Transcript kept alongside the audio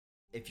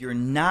If you're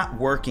not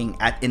working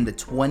in the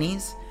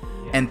 20s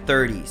and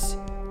 30s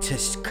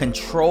to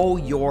control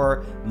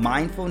your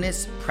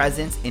mindfulness,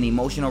 presence, and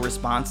emotional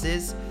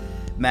responses,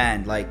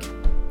 man, like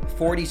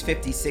 40s,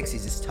 50s,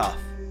 60s is tough.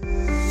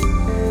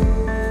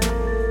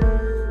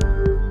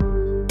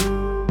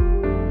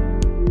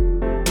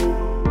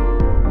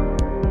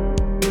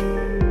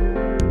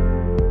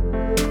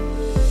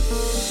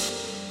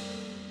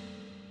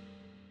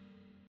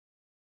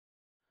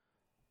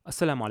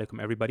 Assalamu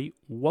alaikum, everybody.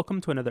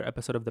 Welcome to another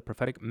episode of the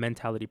Prophetic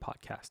Mentality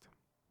Podcast.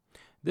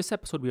 This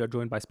episode, we are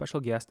joined by special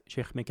guest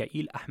Sheikh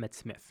Mikaeel Ahmed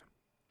Smith.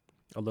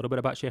 A little bit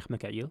about Sheikh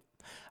Mikaeel.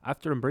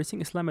 After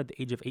embracing Islam at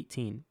the age of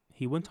 18,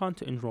 he went on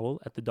to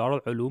enroll at the Dar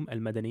al-Ulum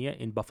al-Madaniyah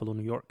in Buffalo,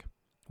 New York,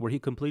 where he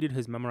completed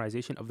his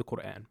memorization of the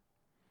Quran.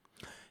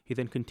 He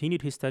then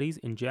continued his studies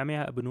in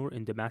Jamia Abu Nur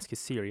in Damascus,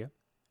 Syria,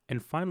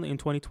 and finally in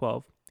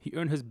 2012, he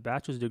earned his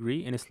bachelor's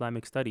degree in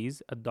Islamic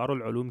Studies at Dar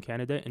al-Ulum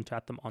Canada in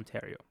Chatham,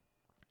 Ontario.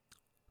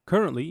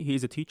 Currently, he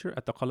is a teacher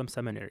at the Qalam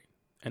Seminary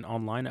and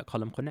online at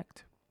Qalam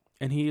Connect,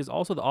 and he is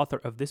also the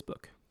author of this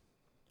book,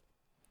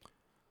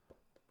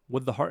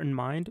 With the Heart in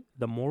Mind,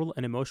 the Moral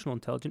and Emotional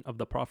Intelligence of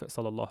the Prophet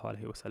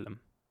ﷺ,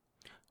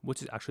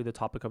 which is actually the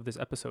topic of this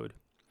episode.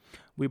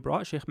 We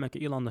brought Sheikh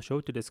Mikaeel on the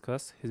show to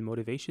discuss his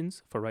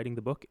motivations for writing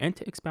the book and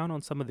to expound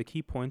on some of the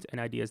key points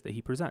and ideas that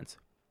he presents.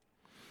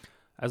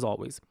 As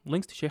always,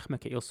 links to Sheikh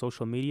Mikaeel's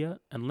social media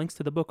and links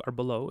to the book are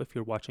below if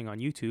you're watching on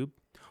YouTube,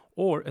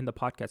 or in the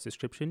podcast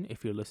description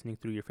if you're listening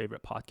through your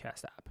favorite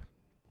podcast app.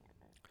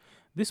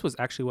 This was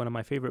actually one of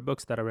my favorite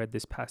books that I read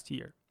this past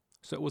year,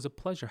 so it was a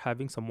pleasure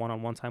having some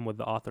one-on-one time with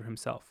the author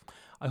himself.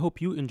 I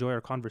hope you enjoy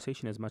our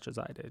conversation as much as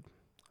I did.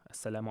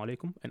 Assalamu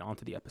alaikum, and on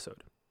to the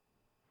episode.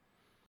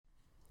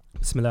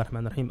 Bismillah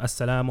ar-Rahman ar-Rahim.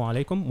 Assalamu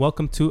alaikum.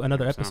 Welcome to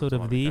another episode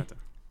of the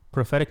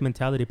Prophetic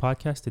Mentality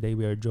Podcast. Today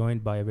we are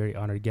joined by a very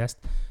honored guest,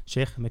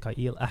 Sheikh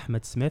Mikaeel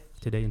Ahmed Smith.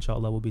 Today,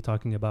 inshallah, we'll be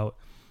talking about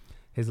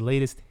his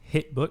latest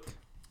hit book,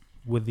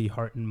 With the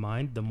Heart in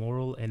Mind, the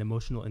Moral and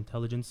Emotional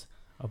Intelligence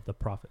of the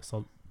Prophets.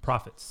 Was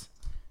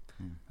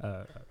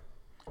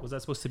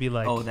that supposed to be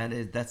like... Oh,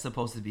 that's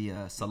supposed to be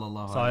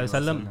Sallallahu Alaihi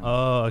Wasallam?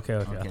 Oh, okay.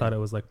 I thought it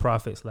was like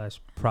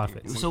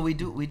prophet/prophets. So we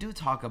do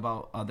talk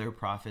about other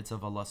prophets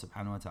of Allah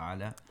subhanahu wa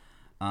ta'ala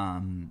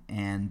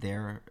and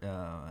their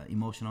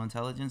emotional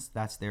intelligence.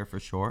 That's there for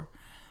sure.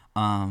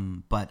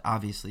 But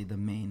obviously the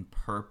main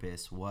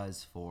purpose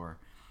was for...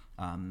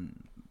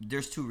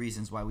 there's two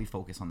reasons why we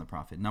focus on the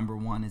Prophet. Number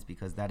one is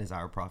because that is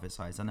our Prophet,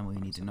 and we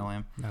need to know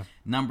him. No.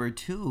 Number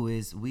two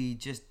is we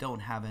just don't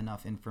have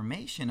enough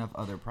information of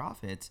other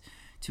prophets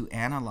to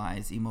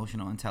analyze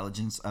emotional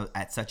intelligence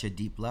at such a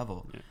deep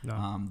level. Yeah.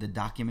 No. The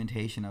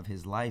documentation of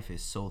his life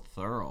is so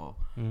thorough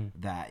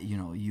that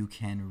you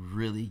can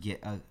really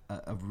get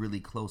a really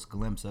close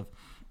glimpse of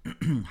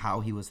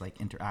how he was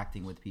like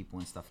interacting with people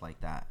and stuff like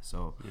that.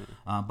 So,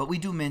 but we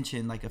do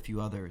mention like a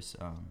few others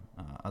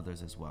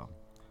as well.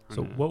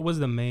 So what was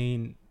the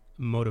main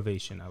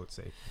motivation, I would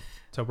say,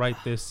 to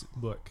write this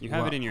book? You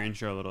have it in your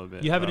intro a little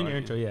bit. You have it in your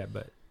intro, yeah,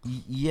 but...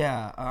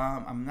 Yeah,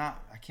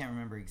 I can't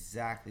remember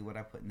exactly what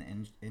I put in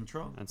the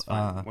intro. That's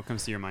fine. What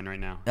comes to your mind right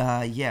now?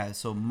 Yeah,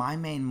 so my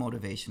main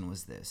motivation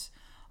was this.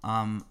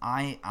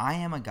 I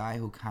am a guy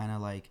who kind of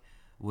like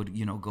would,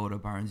 go to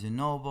Barnes &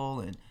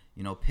 Noble and,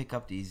 pick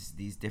up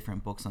these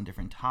different books on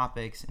different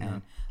topics.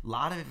 And a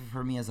lot of it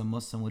for me as a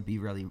Muslim would be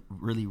really,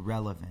 really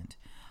relevant.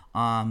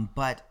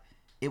 But...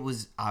 it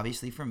was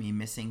obviously for me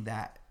missing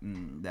that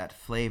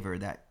flavor,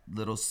 that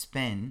little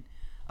spin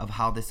of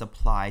how this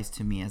applies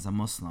to me as a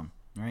Muslim,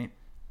 right?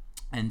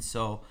 And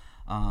so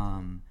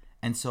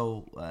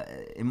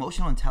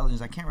emotional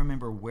intelligence, I can't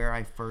remember where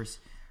I first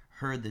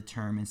heard the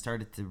term and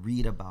started to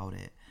read about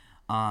it.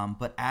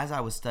 But as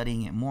I was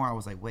studying it more, I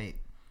was like, wait,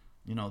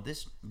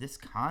 this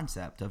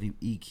concept of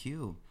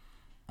EQ,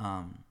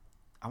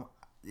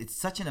 it's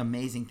such an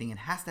amazing thing. It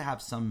has to have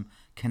some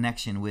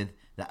connection with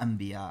the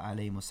Anbiya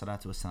alayhimu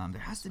salatu wasalam.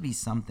 There has to be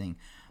something.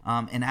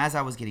 And as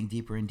I was getting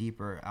deeper and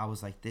deeper, I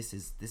was like, this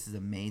is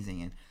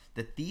amazing. And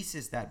the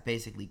thesis that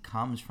basically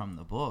comes from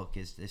the book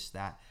is this,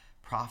 that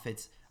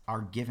prophets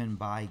are given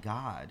by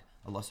God,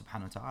 Allah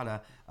subhanahu wa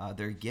ta'ala.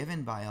 They're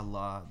given by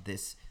Allah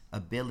this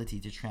ability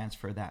to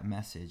transfer that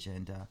message.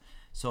 And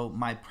so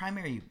my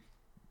primary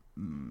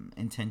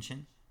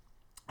intention,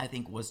 I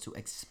think, was to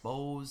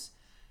expose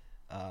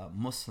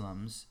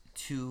Muslims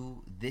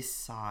to this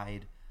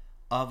side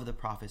of the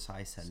Prophet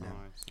ﷺ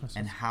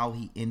and how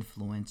he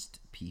influenced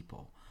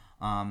people.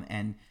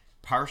 And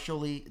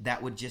partially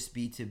that would just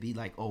be to be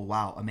like, oh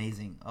wow,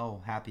 amazing,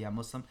 oh happy I'm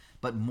Muslim,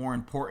 but more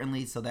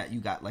importantly so that you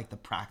got like the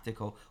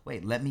practical,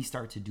 wait, let me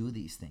start to do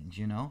these things,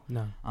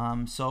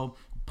 So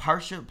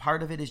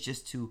part of it is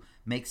just to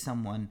make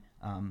someone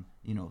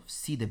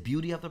see the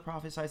beauty of the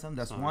Prophet ﷺ.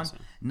 That's one.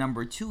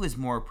 Number two is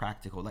more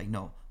practical, like,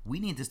 no, we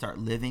need to start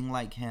living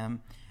like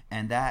him.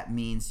 And that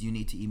means you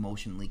need to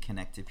emotionally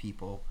connect to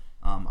people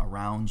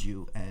around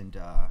you. And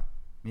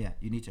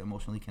you need to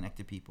emotionally connect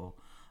to people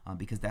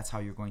because that's how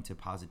you're going to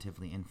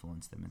positively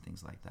influence them and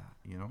things like that,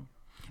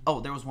 Oh,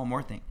 there was one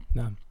more thing.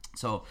 No.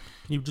 So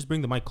Can you just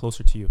bring the mic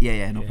closer to you?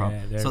 yeah, no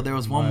problem. So there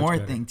was one more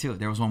better. thing too.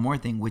 There was one more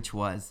thing, which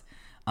was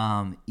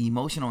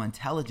emotional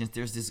intelligence.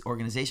 There's this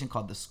organization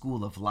called the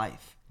School of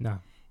Life No.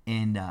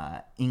 in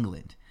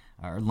England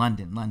or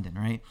London,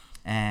 right?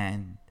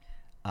 And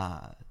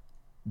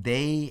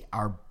they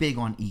are big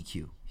on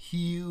EQ,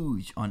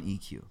 huge on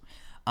EQ.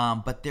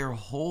 But their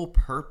whole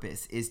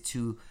purpose is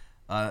to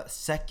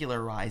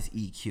secularize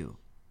EQ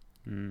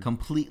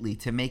completely,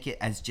 to make it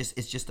as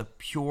it's just a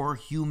pure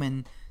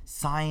human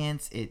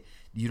science.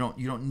 You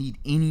don't need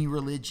any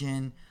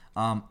religion.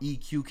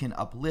 EQ can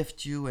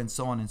uplift you, and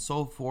so on and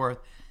so forth.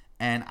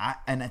 And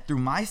through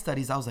my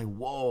studies, I was like,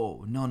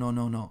 whoa,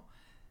 no.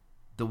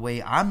 The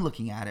way I'm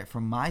looking at it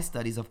from my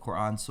studies of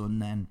Quran,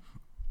 Sunnah,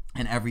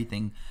 and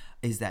everything,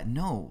 is that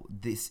no,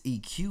 this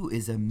EQ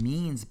is a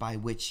means by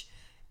which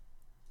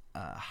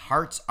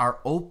hearts are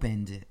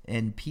opened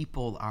and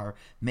people are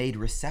made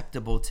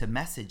receptible to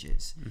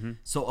messages.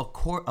 So of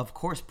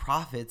course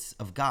prophets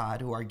of God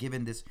who are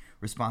given this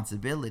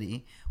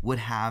responsibility would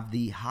have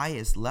the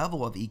highest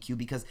level of EQ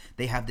because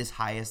they have this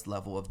highest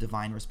level of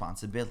divine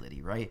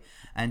responsibility, right?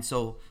 And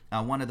so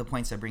one of the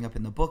points I bring up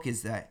in the book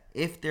is that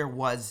if there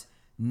was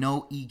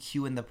no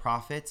EQ in the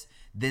prophets,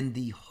 then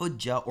the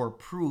hujjah or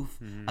proof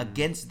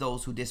against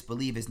those who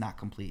disbelieve is not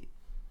complete,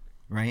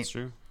 right? That's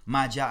true.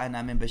 Ma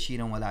ja'ana min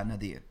bashirin wala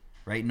nadhir,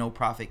 right? No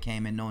prophet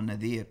came and no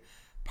nadhir.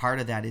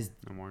 Part of that is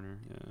No warner.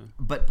 Yeah.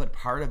 but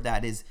part of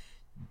that is,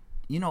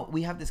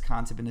 we have this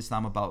concept in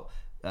Islam about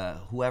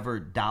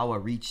whoever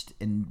dawah reached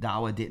and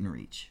dawah didn't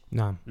reach,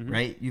 No.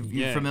 right? You're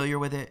Yeah. familiar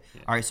with it?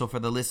 Yeah. All right, so for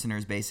the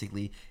listeners,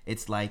 basically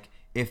it's like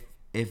if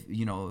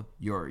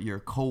your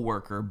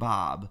coworker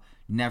Bob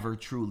never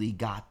truly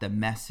got the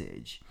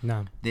message,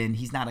 No. then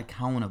he's not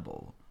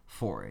accountable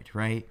for it,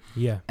 right?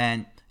 Yeah.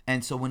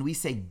 And so when we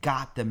say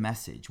got the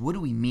message, what do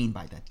we mean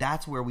by that?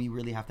 That's where we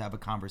really have to have a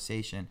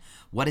conversation.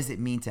 What does it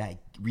mean to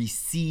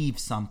receive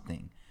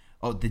something?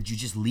 Oh, did you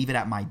just leave it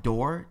at my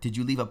door? Did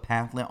you leave a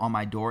pamphlet on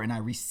my door and I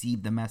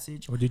received the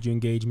message? Or did you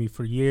engage me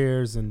for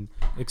years and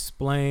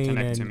explain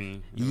Connect and to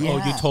me. Yeah.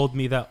 oh, you told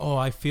me that,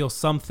 I feel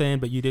something,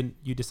 but you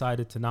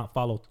decided to not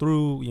follow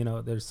through.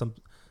 There's some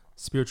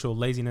spiritual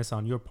laziness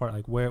on your part.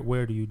 Like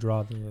where do you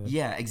draw the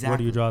Exactly. Where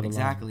do you draw the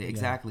exactly line?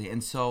 Exactly.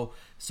 And so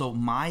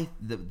my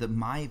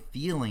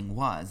feeling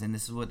was, and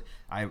this is what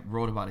I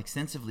wrote about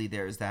extensively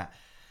there, is that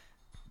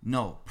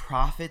no,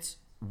 prophets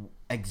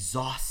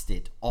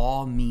exhausted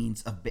all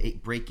means of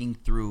breaking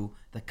through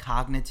the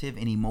cognitive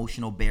and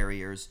emotional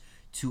barriers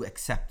to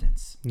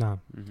acceptance. No.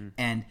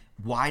 And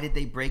why did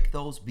they break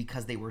those?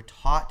 Because they were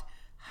taught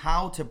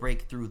how to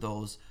break through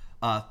those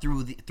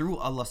through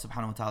Allah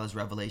subhanahu wa ta'ala's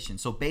revelation.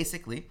 So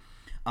basically,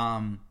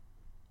 I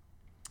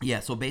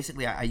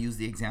use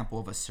the example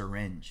of a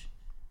syringe,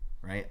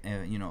 right?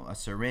 A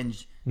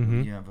syringe,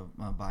 you have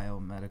a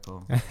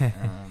biomedical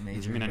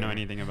major. You mean I know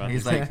anything about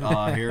He's this?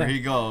 like, here he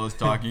goes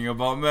talking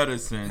about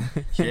medicine.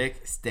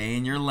 Chick, stay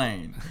in your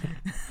lane.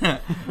 I'm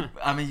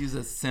gonna use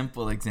a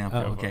simple example,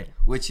 okay?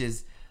 Which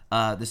is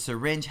the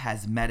syringe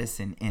has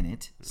medicine in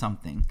it,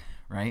 something,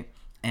 right?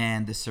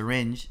 And the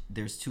syringe,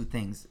 there's two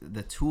things.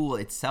 The tool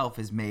itself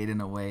is made in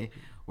a way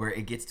where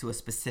it gets to a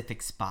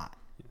specific spot.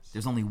 Yes.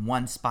 There's only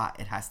one spot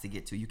it has to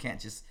get to. You can't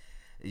just,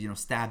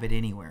 stab it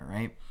anywhere,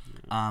 right?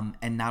 Yeah.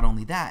 And not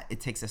only that, it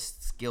takes a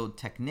skilled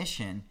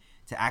technician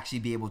to actually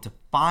be able to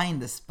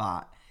find the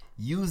spot,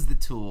 use the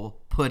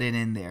tool, put it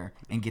in there,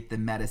 and get the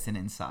medicine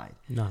inside.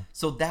 No.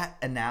 So that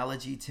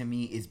analogy to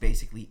me is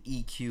basically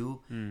EQ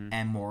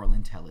and moral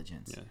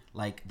intelligence. Yeah.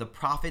 Like the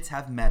prophets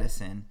have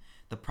medicine.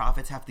 The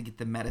prophets have to get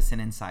the medicine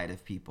inside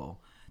of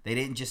people. They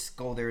didn't just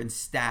go there and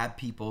stab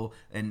people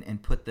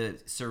and put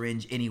the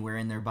syringe anywhere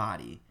in their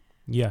body.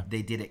 Yeah.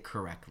 They did it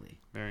correctly.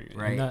 Very good.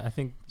 And Right. I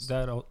think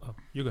that.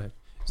 You go ahead.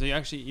 So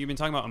you've been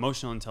talking about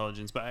emotional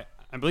intelligence, but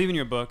I believe in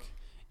your book,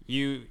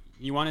 you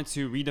wanted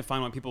to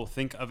redefine what people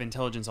think of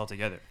intelligence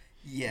altogether.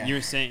 Yeah.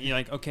 You're saying, you're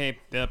like, okay,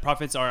 the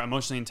prophets are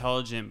emotionally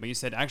intelligent, but you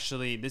said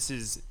actually this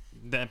is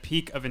the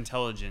peak of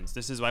intelligence.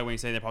 This is why when you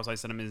say that Prophet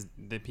ﷺ is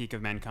the peak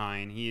of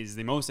mankind, he is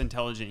the most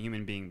intelligent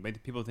human being.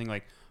 But people think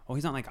like, oh,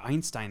 he's not like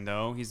Einstein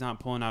though. He's not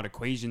pulling out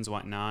equations,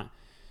 whatnot.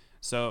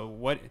 So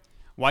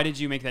why did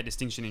you make that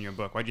distinction in your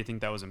book? Why do you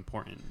think that was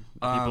important?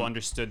 People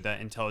understood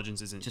that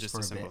intelligence isn't just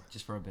as simple.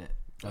 Just for a bit.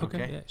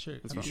 Okay. Yeah, sure.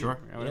 You sure?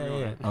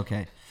 Yeah.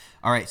 Okay.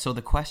 All right. So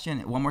the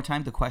question, one more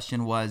time, the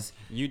question was...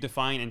 You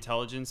define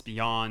intelligence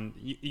beyond...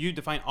 You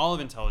define all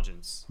of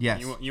intelligence.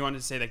 Yes. You wanted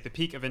to say like the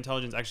peak of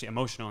intelligence, actually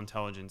emotional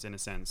intelligence in a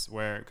sense,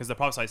 where... Because the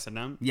Prophet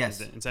ﷺ,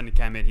 yes, Insan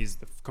Kamil, he's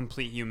the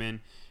complete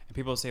human. And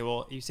people say,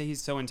 well, you say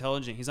he's so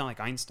intelligent. He's not like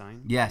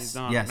Einstein. Yes. He's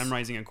not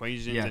memorizing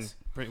equations. Yes.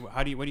 And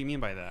what do you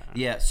mean by that?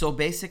 Yeah. So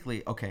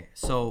basically, okay.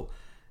 So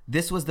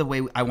this was the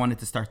way I wanted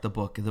to start the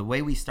book. The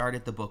way we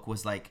started the book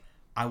was like,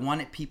 I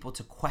wanted people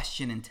to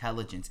question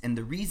intelligence. And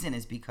the reason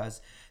is because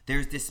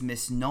there's this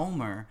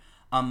misnomer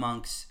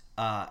amongst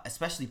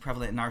especially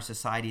prevalent in our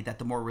society, that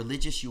the more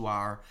religious you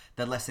are,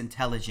 the less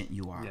intelligent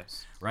you are.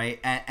 Yes. Right.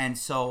 And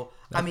so,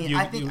 I mean,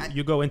 I think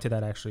you go into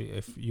that actually,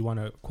 if you want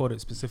to quote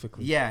it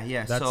specifically.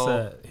 Yeah. That's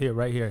so here,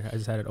 right here. I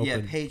just had it open.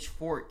 yeah, page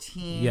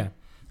 14. Yeah.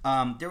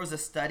 There was a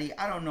study.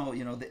 I don't know.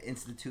 The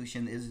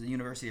institution is the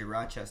University of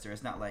Rochester.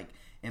 It's not like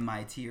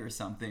MIT or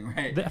something,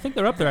 right? I think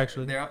they're up there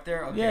actually. They're up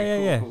there.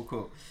 Okay, Yeah.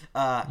 Cool.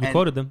 You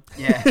quoted them.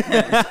 Yeah.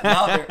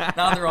 now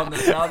they're up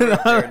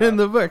there in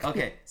the book.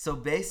 Okay, so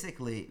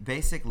basically,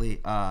 the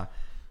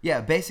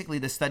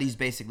study's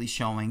basically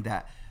showing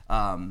that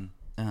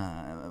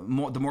the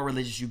more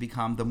religious you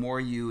become, the more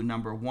you,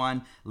 number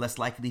one, less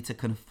likely to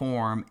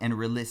conform and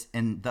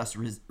thus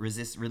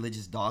resist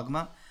religious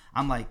dogma.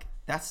 I'm like,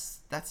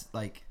 that's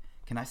like,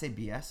 can I say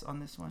BS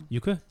on this one?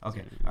 You could.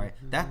 Okay, all right.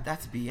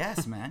 That's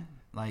BS, man.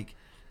 Like,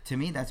 to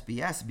me, that's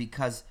BS,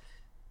 because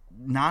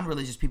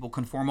non-religious people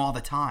conform all the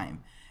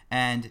time.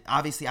 And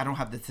obviously, I don't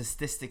have the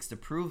statistics to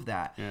prove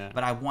that. Yeah.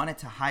 But I wanted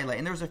to highlight,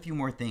 and there's a few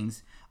more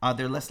things.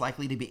 They're less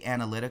likely to be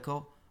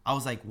analytical. I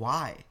was like,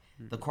 why?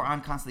 The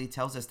Quran constantly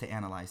tells us to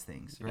analyze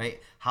things, right?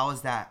 How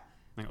is that?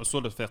 Like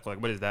usul al-fiqh,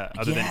 like what is that?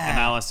 Other than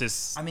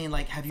analysis. I mean,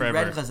 like, have you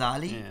forever. read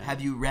Ghazali? Yeah.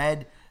 Have you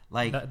read,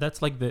 like...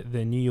 That's like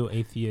the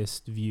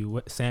neo-atheist view.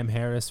 What Sam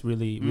Harris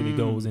really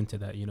goes into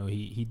that.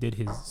 He did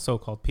his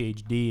so-called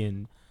PhD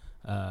in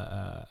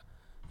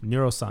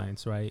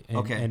neuroscience, right? And,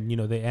 Okay. And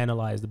they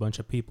analyzed a bunch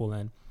of people,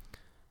 and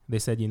they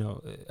said,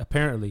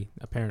 apparently,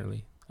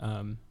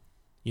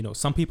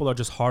 some people are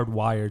just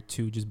hardwired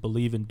to just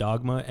believe in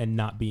dogma and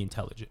not be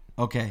intelligent.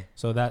 Okay.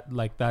 So that's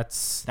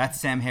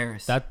Sam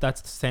Harris.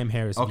 that's Sam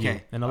Harris view.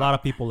 Okay. And a lot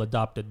of people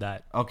adopted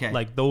that. Okay.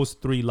 Like those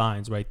 3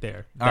 lines right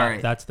there. All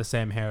right. That's the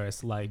Sam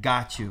Harris, like.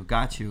 Got you.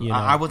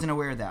 I wasn't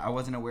aware of that.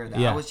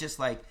 Yeah. I was just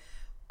like,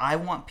 I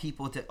want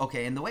people to,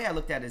 okay, and the way I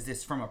looked at it is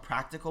this, from a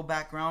practical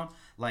background,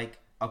 like,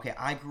 okay,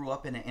 I grew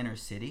up in an inner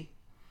city,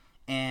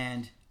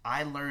 and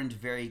I learned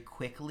very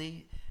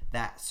quickly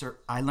sorry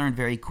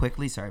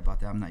about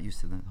that, I'm not used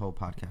to the whole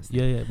podcast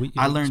thing. Yeah.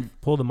 I learned,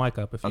 pull the mic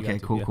up if you okay,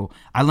 got to. cool.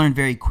 I learned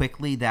very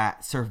quickly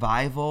that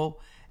survival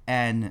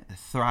and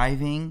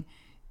thriving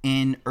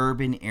in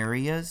urban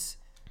areas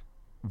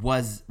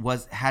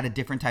had a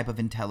different type of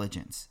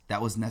intelligence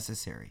that was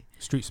necessary.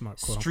 Street smart.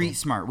 Street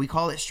smart. We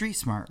call it street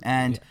smart.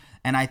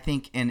 And I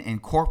think in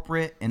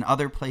corporate and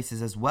other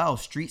places as well,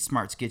 street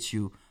smarts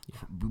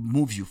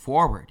moves you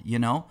forward,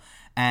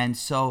 And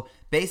so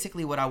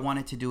basically what I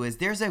wanted to do is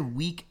there's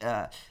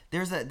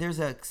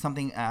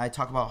something I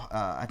talk about,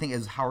 I think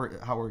is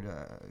Howard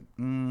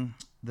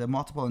the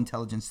multiple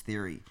intelligence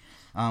theory,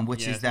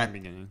 which is that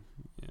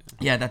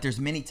that there's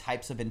many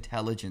types of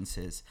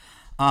intelligences.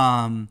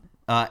 And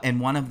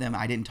one of them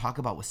I didn't talk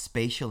about was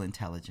spatial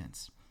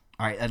intelligence.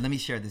 All right, let me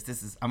share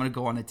this. I'm going to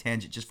go on a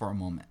tangent just for a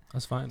moment.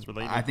 That's fine.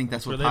 I think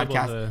that's what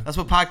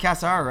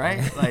podcasts are,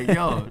 right? Like,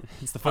 yo.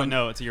 It's the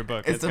footnote to your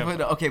book. It's the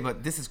footnote. Okay,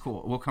 but this is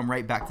cool. We'll come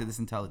right back to this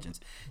intelligence.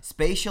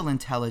 Spatial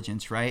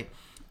intelligence, right?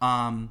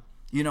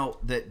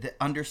 The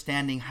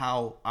understanding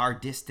how our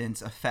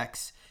distance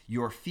affects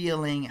your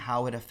feeling,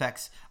 how it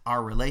affects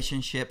our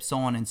relationship, so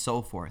on and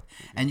so forth.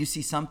 And you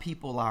see some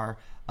people are,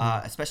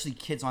 especially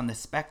kids on the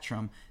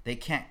spectrum, they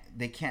can't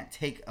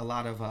take a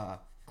lot of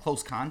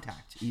close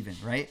contact even,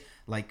 right?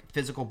 Like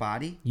physical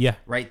body. Yeah.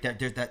 Right?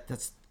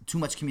 That's too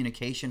much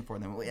communication for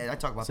them. I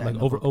talk about that.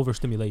 Like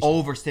overstimulation.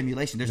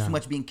 Overstimulation. There's too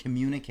much being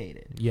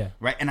communicated. Yeah.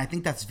 Right? And I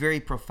think that's very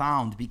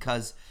profound,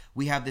 because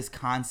we have this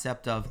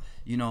concept of,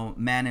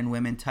 man and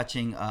women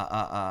touching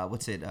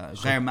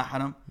غير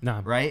محرم,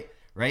 right?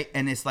 Right?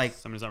 And it's like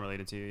someone's not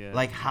related to you, yeah.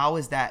 Like, how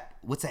is that?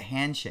 What's a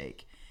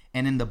handshake?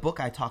 And in the book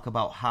I talk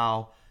about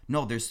how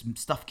there's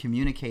stuff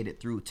communicated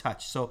through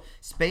touch. So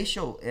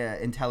spatial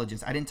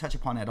intelligence, I didn't touch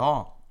upon at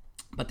all.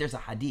 But there's a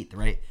hadith,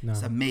 right? No.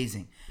 It's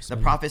amazing. The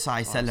Prophet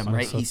ﷺ,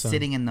 right? He's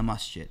sitting in the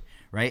masjid,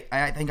 right?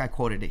 I think I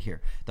quoted it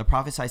here. The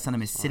Prophet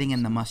ﷺ is sitting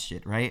in the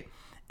masjid, right?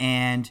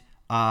 And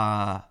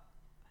and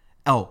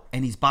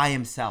he's by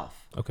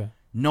himself. Okay.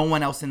 No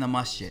one else in the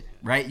masjid,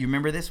 right? You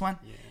remember this one?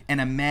 Yeah.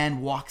 And a man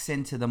walks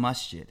into the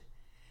masjid,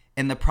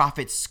 and the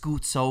Prophet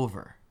scoots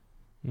over.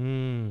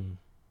 And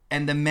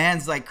the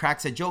man's like,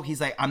 cracks a joke.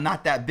 He's like, I'm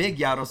not that big,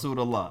 Ya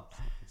Rasulullah.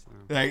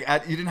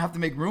 Like, you didn't have to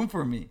make room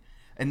for me.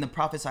 And the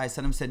Prophet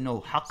ﷺ said, no,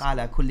 حَقَّ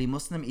عَلَى كُلِّ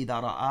مُسْلِمٍ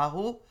إِذَا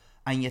رَآهُ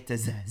أَنْ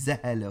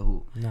يَتَزَهْزَهَ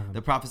لَهُ.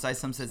 The Prophet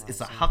ﷺ says,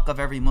 it's a haqq of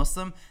every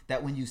Muslim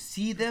that when you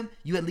see them,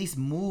 you at least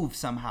move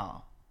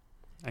somehow.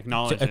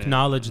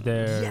 Acknowledge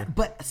their... Yeah,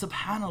 but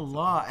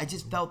subhanAllah, I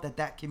just felt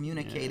that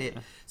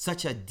communicated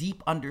such a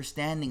deep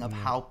understanding of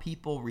how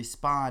people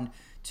respond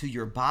to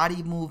your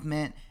body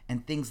movement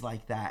and things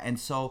like that. And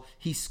so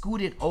he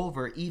scooted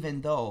over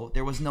even though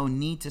there was no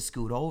need to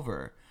scoot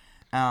over.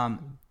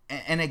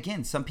 And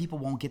again, some people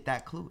won't get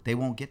that clue. They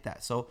won't get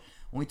that. So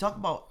when we talk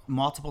about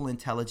multiple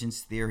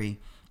intelligence theory,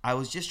 I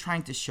was just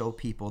trying to show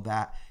people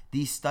that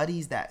these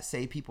studies that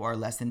say people are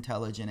less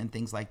intelligent and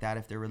things like that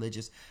if they're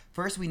religious,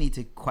 first we need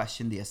to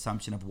question the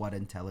assumption of what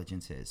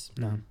intelligence is.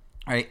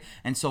 Right.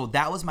 And so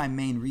that was my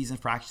main reason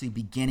for actually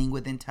beginning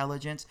with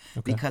intelligence,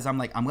 because I'm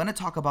like, I'm going to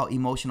talk about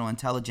emotional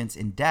intelligence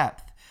in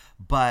depth,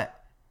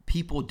 but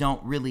people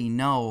don't really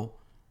know,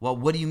 well,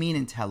 what do you mean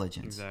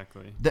intelligence?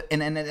 Exactly.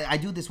 And I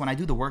do this when I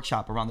do the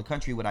workshop around the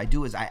country. What I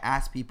do is I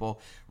ask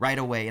people right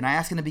away, and I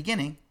ask in the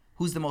beginning,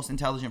 who's the most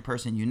intelligent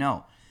person you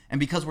know? And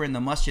because we're in the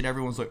masjid,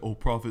 everyone's like, oh,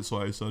 Prophet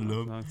sallallahu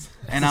alaihi wasallam.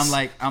 And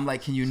I'm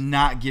like, can you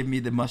not give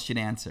me the masjid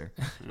answer?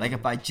 Like,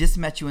 if I just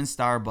met you in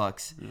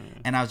Starbucks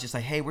and I was just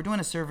like, hey, we're doing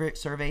a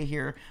survey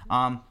here.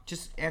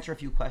 Just answer a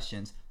few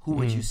questions. Who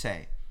would you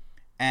say?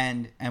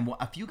 And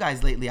a few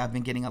guys lately, I've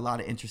been getting a lot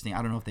of interesting.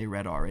 I don't know if they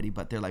read already,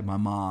 but they're like, my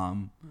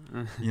mom,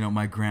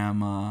 my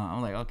grandma.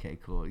 I'm like, okay,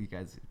 cool. You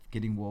guys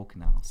getting woke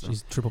now. So.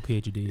 She's triple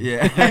PhD.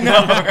 Yeah, I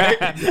know,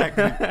 right?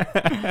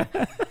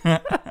 Exactly.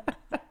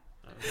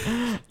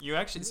 You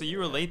actually, so you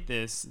relate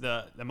this,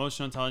 the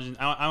emotional intelligence.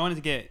 I wanted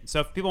to get, so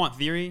if people want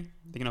theory,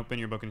 they can open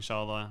your book,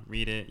 inshallah,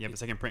 read it. You have a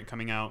second print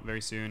coming out very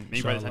soon.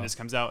 Maybe by the time this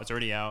comes out, it's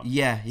already out.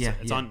 Yeah.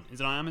 Is it on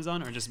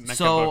Amazon or just Mecca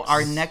So Books?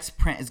 our next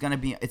print is going to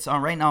be, it's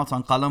on right now, it's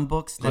on Qalam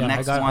Books. The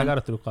next one, I got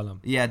it through Qalam.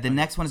 Yeah, the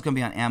next one is going to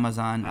be on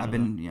Amazon. I've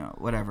been,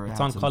 whatever. It's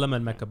on Qalam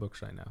and Mecca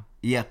Books right now.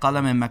 Yeah,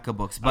 Qalam and Mecca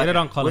Books. But it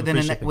on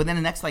Qalam within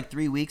the next like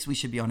 3 weeks, we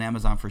should be on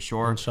Amazon for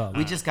sure. Inshallah.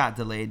 We just got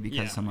delayed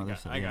because of some other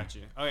stuff. I got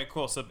you. Okay,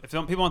 cool. So if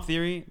people want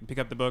theory, pick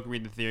up the book,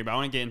 read the theory. But I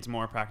want to get into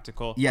more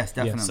practical. Yes,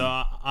 definitely. So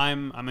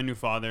I'm a new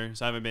father,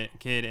 so I have a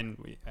kid, and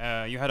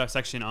you had a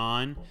section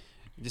on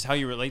just how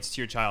you relate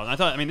to your child. And I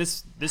thought,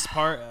 this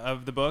part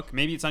of the book,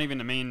 maybe it's not even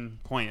the main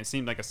point. It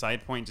seemed like a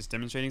side point, just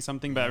demonstrating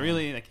something, but it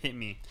really hit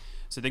me.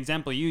 So the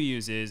example you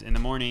use is in the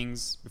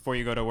mornings before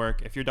you go to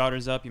work. If your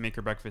daughter's up, you make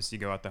her breakfast. You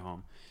go out the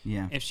home.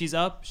 Yeah. If she's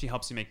up, she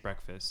helps you make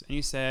breakfast. And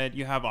you said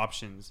you have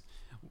options.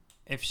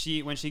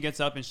 When she gets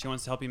up and she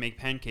wants to help you make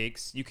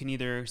pancakes, you can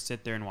either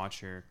sit there and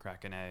watch her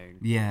crack an egg.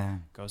 Yeah.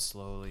 Go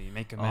slowly,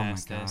 make a Oh my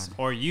mess. This, God.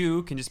 or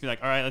you can just be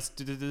like, all right, let's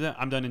do.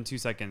 I'm done in 2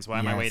 seconds. Why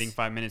am I Yes. waiting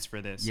 5 minutes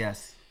for this?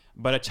 Yes.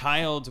 But a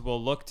child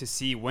will look to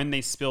see when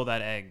they spill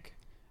that egg.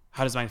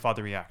 How does my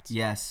father react?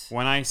 Yes.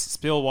 When I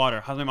spill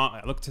water, how does my mom?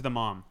 I look to the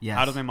mom. Yes.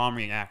 How does my mom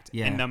react?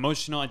 Yeah. And the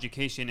emotional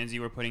education, as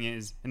you were putting it,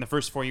 is in the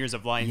first 4 years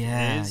of life.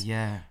 Yeah. Is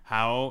Yeah.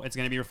 how it's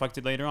going to be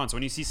reflected later on. So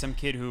when you see some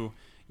kid who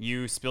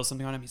you spill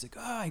something on him, he's like,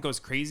 he goes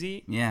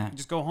crazy. Yeah.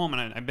 Just go home,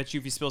 and I bet you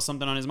if you spill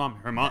something on his mom,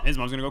 his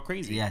mom's gonna go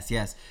crazy.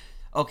 Yes.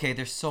 Okay,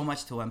 there's so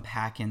much to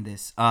unpack in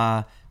this.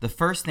 The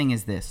first thing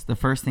is this.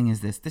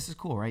 This is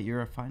cool, right?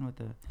 You're fine with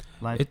the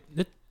live?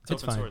 It's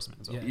open fine. source, man.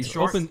 Yeah, You it's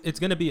sure? open. It's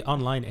gonna be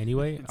online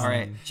anyway. All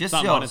right. Just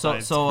not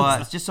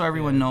monetized. just so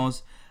everyone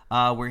knows,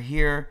 we're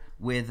here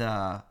with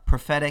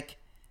prophetic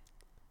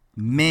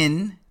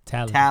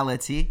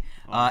mentality.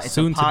 It's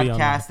Soon a to be online.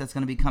 podcast that's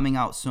going to be coming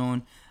out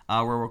soon.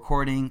 We're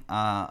recording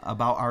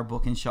about our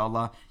book,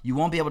 inshallah. You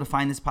won't be able to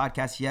find this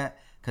podcast yet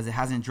because it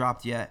hasn't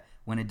dropped yet.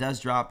 When it does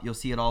drop, you'll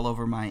see it all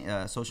over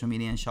my social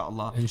media,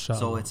 inshallah.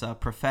 So it's a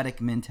prophetic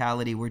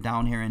mentality. We're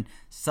down here in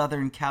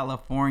Southern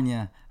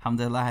California.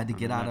 Alhamdulillah, I had to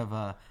get out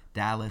of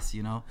Dallas,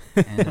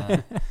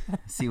 and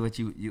see what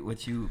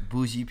you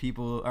bougie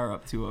people are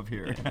up to up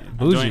here.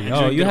 Bougie.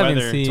 Enjoying You good haven't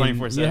weather seen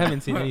 24/7. you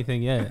haven't seen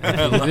anything yet.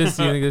 You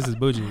think this is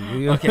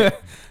bougie. Okay.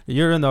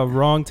 You're in the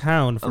wrong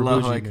town for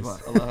Allahu bouginess. Akbar,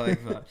 Allahu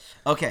Akbar.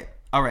 Okay,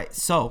 all right.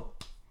 So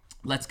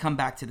let's come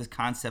back to this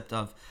concept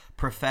of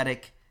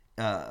prophetic,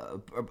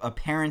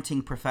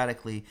 parenting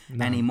prophetically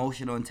and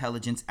emotional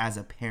intelligence as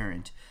a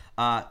parent.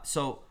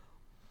 So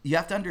you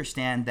have to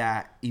understand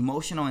that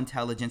emotional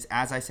intelligence,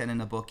 as I said in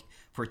the book,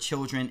 for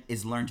children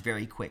is learned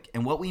very quick.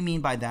 And what we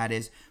mean by that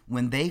is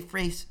when they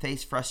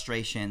face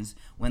frustrations,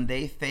 when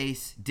they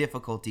face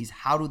difficulties,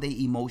 how do they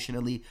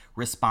emotionally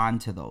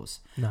respond to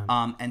those?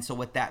 And so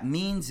what that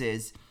means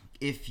is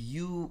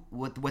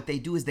what they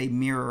do is they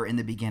mirror in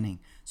the beginning.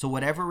 So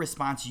whatever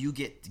response you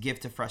give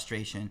to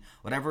frustration,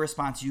 whatever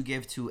response you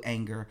give to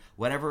anger,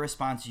 whatever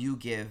response you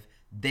give,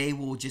 they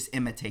will just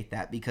imitate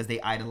that because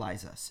they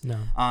idolize us.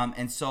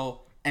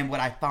 And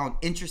what I found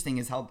interesting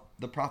is how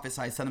the Prophet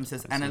ﷺ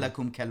says, "Ana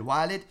lakum kal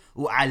walid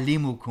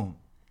u'allimukum."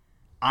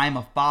 I'm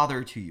a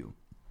father to you.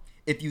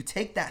 If you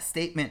take that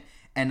statement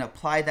and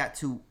apply that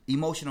to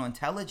emotional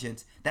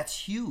intelligence, that's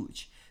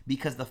huge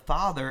because the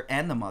father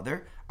and the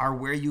mother are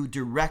where you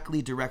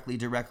directly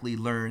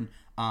learn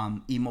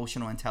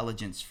emotional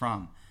intelligence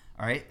from.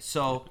 All right.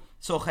 So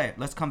okay,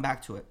 let's come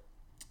back to it.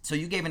 So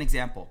you gave an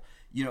example.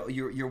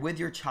 You're with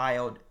your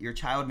child. Your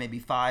child may be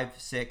 5,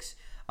 6.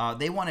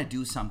 They want to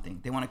do something.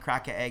 They want to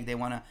crack an egg. They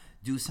want to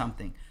do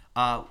something.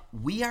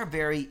 We are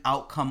very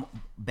outcome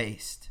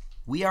based.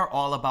 We are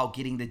all about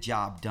getting the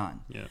job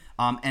done. Yeah.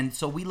 And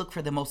so we look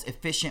for the most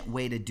efficient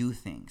way to do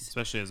things.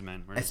 Especially as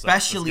men.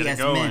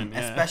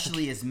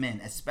 Especially as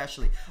men.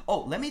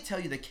 Oh, let me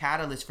tell you the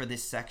catalyst for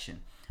this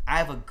section. I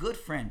have a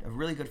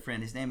really good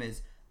friend. His name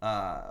is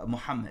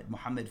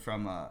Muhammad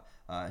from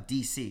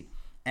DC.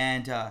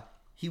 And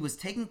he was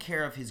taking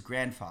care of his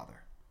grandfather.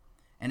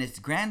 And his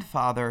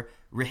grandfather,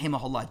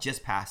 rahimahullah,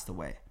 just passed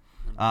away.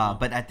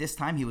 But at this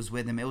time, he was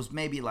with him. It was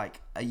maybe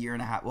like a year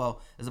and a half.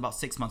 Well, it was about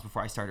 6 months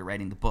before I started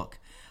writing the book.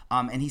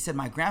 And he said,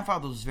 my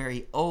grandfather was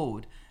very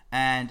old.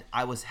 and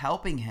I was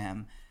helping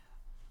him,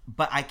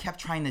 but I kept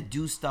trying to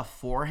do stuff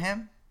for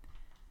him.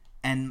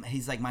 And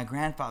he's like, my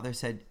grandfather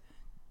said,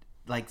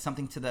 like,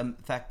 something to the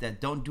effect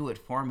that, don't do it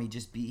for me,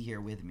 just be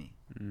here with me.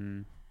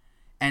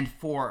 And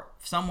for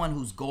someone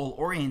who's goal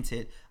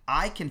oriented,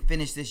 I can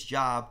finish this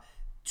job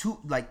to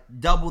like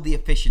double the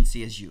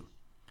efficiency as you.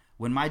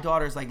 When my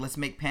daughter's like, let's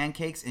make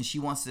pancakes, and she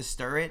wants to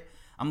stir it,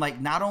 I'm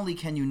like, not only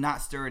can you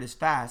not stir it as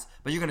fast,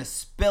 but you're gonna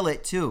spill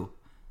it too.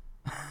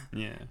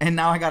 Yeah. And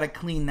now I gotta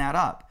clean that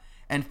up.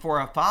 And for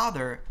a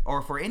father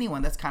or for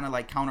anyone, that's kind of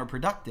like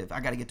counterproductive.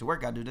 I gotta get to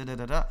work. I do da da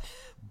da da.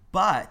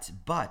 But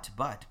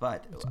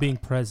It's being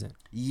present.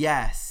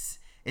 yes,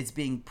 it's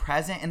being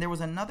present. And there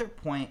was another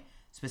point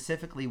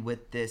specifically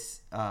with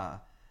this. So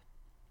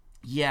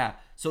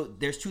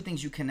there's two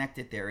things you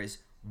connected there. Is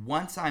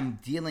once I'm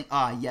dealing.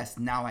 Yes,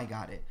 now I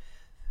got it.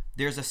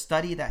 There's a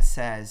study that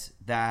says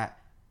that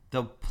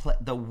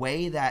the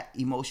way that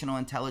emotional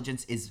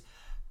intelligence is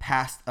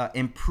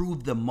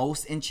improved the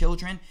most in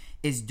children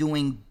is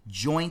doing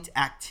joint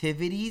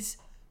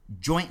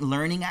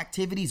learning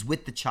activities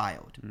with the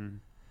child.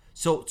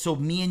 So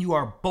me and you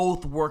are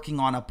both working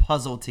on a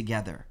puzzle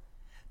together.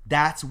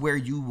 That's where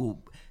you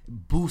will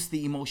boost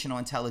the emotional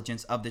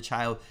intelligence of the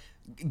child,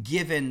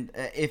 given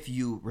if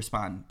you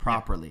respond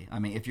properly. I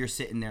mean, if you're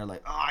sitting there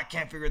like, I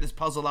can't figure this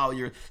puzzle out,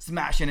 you're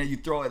smashing it, you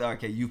throw it,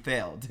 okay, you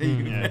failed.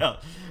 You failed.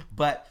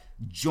 But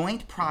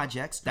joint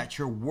projects that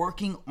you're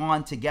working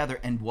on together,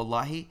 and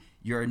wallahi,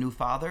 you're a new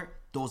father,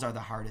 those are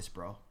the hardest,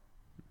 bro.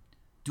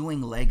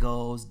 Doing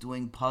Legos,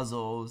 doing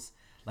puzzles.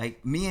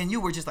 Like, me and you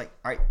were just like,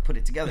 all right, put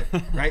it together,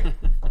 right?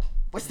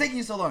 What's taking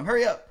you so long?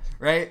 Hurry up,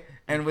 right?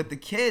 And with the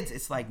kids,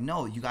 it's like,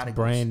 no, you got to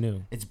go. Brand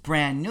new. It's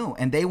brand new.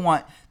 And they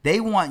want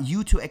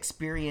you to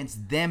experience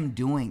them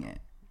doing it.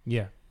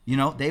 Yeah. You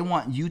know, they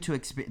want you to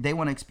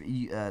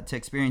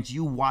experience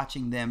you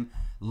watching them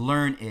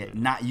learn it,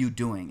 not you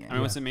doing it. I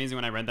mean, what's amazing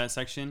when I read that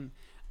section,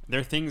 there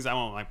are things I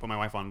won't like put my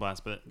wife on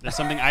blast, but there's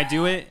something I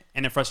do it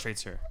and it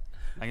frustrates her.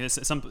 Like,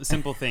 it's some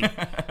simple thing.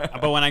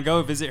 But when I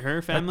go visit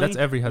her family, that's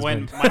every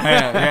husband.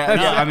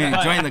 I mean,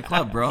 join the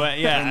club, bro. But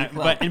yeah,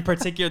 but in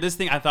particular, this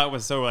thing I thought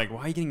was so like,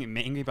 why are you getting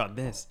angry about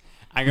this?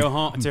 I go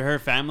home to her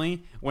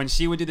family. When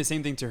she would do the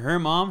same thing to her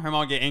mom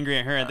would get angry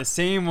at her the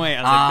same way.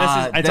 I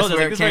was like, I told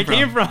her, this is where it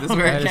came from. This is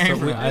where it came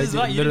from. This is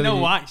what, you didn't know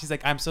why. She's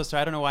like, I'm so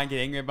sorry. I don't know why I get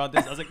angry about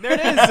this. I was like, there it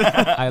is.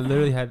 I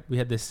literally we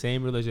had the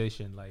same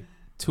realization like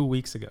 2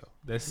 weeks ago.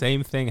 The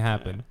same thing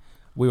happened.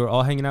 We were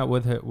all hanging out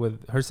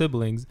with her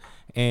siblings,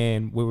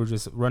 and we were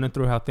just running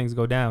through how things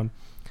go down.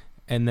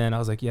 And then I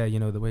was like, yeah, you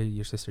know, the way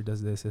your sister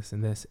does this,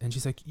 and this. And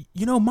she's like,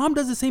 you know, mom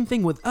does the same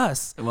thing with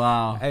us.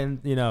 Wow. And,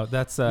 you know,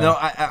 that's... no,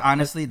 I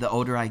honestly, the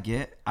older I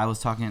get, I was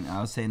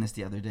saying this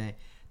the other day,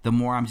 the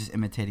more I'm just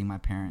imitating my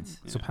parents.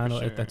 Yeah, SubhanAllah,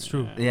 sure. That's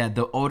true. Yeah,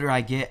 the older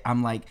I get,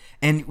 I'm like...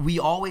 And we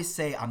always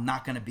say, I'm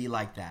not going to be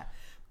like that.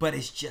 But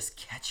it's just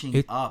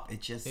catching up.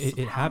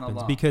 It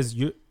happens because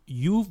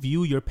you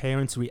view your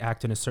parents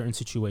react in a certain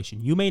situation.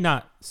 You may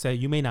not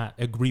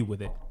agree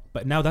with it,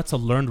 but now that's a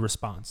learned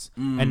response.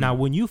 And now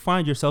when you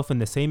find yourself in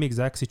the same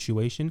exact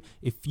situation,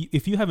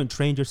 if you haven't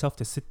trained yourself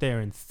to sit there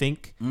and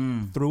think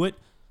through it,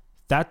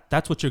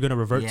 that's what you're going to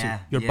revert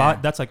to. Your body,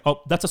 that's like,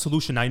 oh, that's a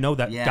solution. I know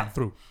that got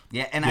through.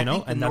 Yeah, and I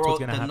think the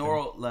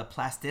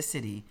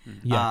neuroplasticity,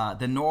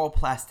 the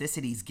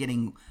neuroplasticity is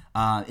getting,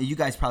 you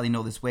guys probably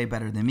know this way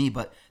better than me,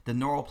 but the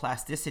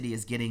neuroplasticity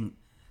is getting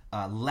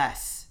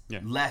less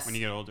when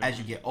you get older. As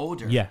you get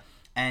older. Yeah.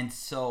 And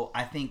so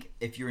I think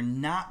if you're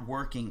not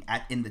working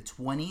in the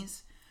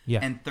 20s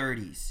and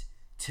 30s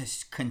to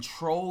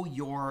control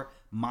your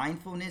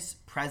mindfulness,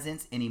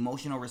 presence, and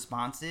emotional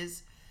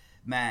responses,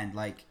 man,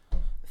 like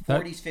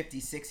 40s,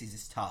 50s, 60s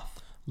is tough.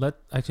 Let's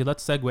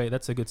segue.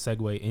 That's a good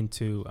segue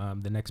into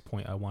the next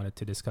point I wanted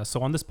to discuss.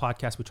 So on this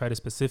podcast, we try to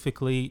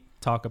specifically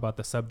talk about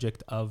the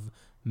subject of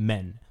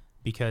men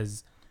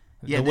because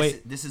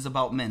this is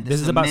about men.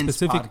 This is about men's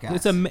specific.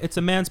 Podcast. It's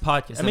a man's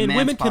podcast. I mean,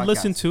 women can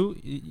listen too.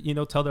 You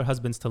know, tell their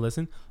husbands to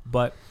listen.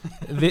 But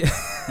the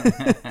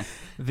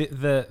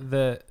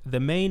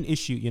main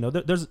issue, you know,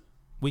 there's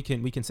we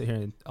can sit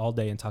here all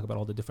day and talk about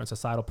all the different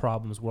societal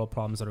problems, world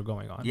problems that are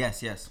going on.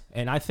 Yes.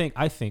 And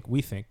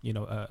we think, you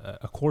know,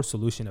 a core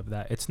solution of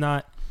that. It's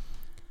not,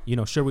 you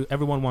know, sure,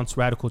 everyone wants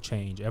radical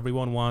change.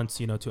 Everyone wants,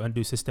 you know, to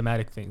undo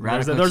systematic things.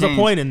 There's a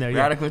point in there.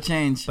 Radical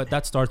change. But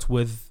that starts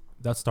with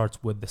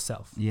the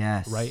self.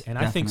 Yes. Right. And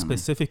definitely. I think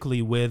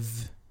specifically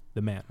with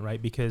the man,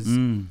 right? Because,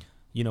 you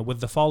know,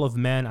 with the fall of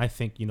men, I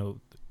think, you know,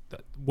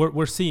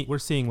 we're seeing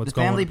what's going on. The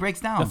family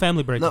breaks down.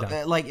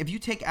 Like if you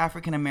take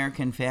African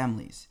American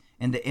families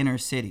in the inner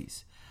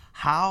cities,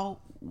 how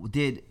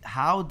did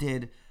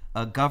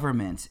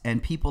governments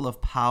and people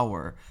of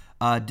power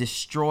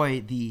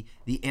destroy the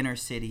inner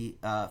city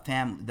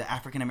family, the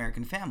African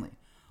American family?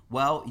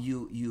 Well,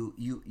 you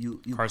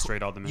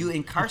incarcerate all the men. You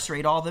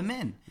incarcerate all the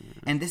men,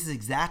 and this is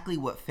exactly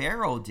what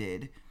Pharaoh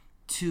did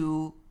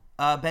to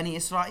Beni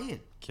Israel.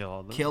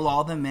 Kill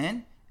all the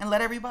men and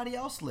let everybody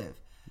else live.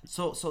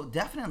 So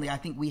definitely, I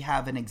think we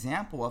have an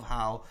example of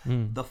how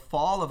the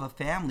fall of a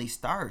family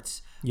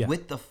starts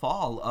with the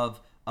fall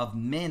of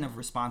men of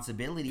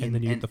responsibility, and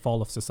then you get the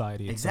fall of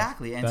society.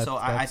 Exactly, and so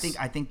I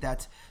think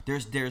that's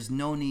there's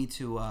no need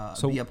to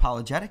be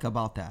apologetic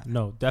about that.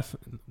 No,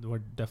 we're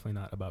definitely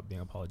not about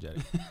being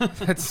apologetic.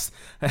 That's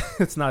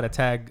not a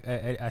tag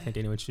I think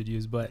anyone should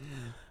use. But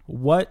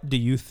what do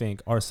you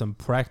think are some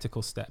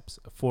practical steps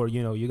for,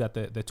 you got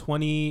the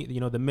 20,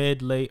 the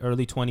mid, late,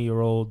 early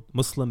 20-year-old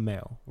Muslim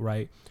male,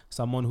 right?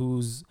 Someone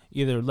who's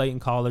either late in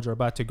college or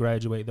about to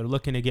graduate. They're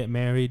looking to get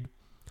married,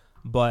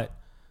 but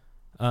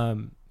they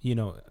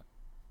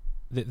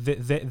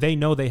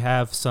know they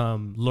have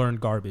some learned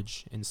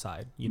garbage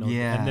inside,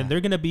 and then they're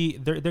gonna be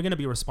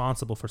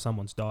responsible for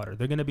someone's daughter.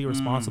 They're gonna be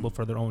responsible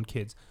for their own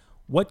kids.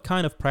 What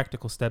kind of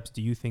practical steps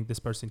do you think this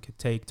person could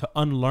take to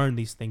unlearn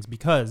these things?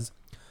 Because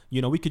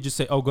we could just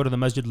say, oh, go to the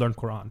masjid, learn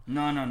Quran.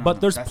 No. But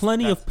there's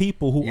plenty of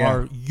people who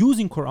are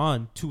using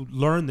Quran to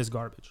learn this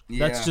garbage.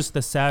 Yeah. That's just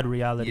the sad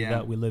reality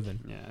that we live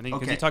in. Yeah, I think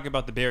because you talk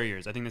about the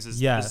barriers. I think this is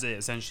it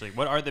essentially.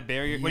 What are the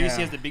barriers? What do you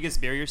see as the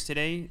biggest barriers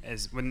today?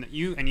 As when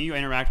you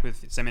interact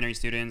with seminary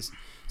students,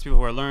 people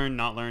who are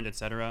not learned,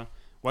 etc.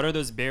 What are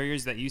those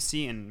barriers that you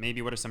see, and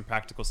maybe what are some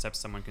practical steps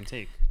someone can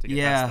take to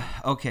get past them?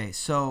 Okay.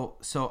 So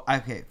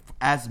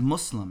as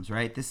Muslims,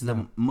 right? This is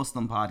a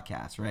Muslim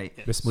podcast, right?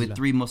 Yes. With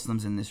 3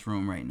 Muslims in this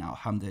room right now.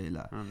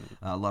 Alhamdulillah.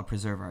 Allah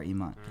preserve our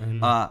iman.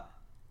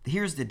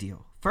 Here's the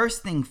deal.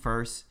 First thing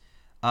first,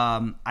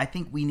 I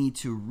think we need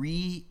to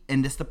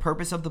and this the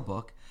purpose of the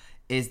book,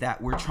 is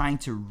that we're trying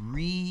to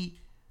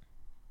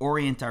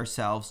reorient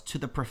ourselves to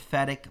the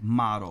prophetic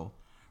model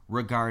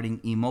regarding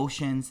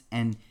emotions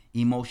and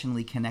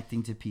emotionally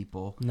connecting to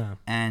people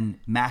and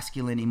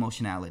masculine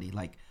emotionality.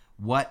 Like,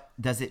 what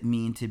does it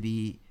mean to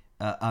be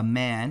a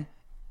man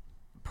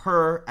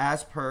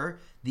as per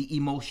the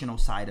emotional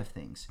side of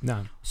things?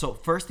 So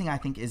first thing I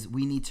think is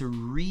we need to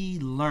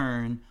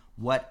relearn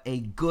what a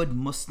good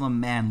Muslim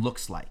man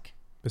looks like.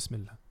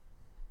 Bismillah.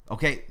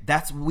 Okay,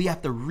 we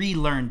have to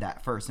relearn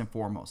that first and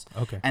foremost.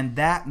 Okay. And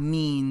that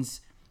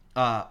means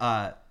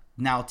now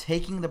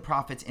taking the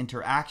Prophet's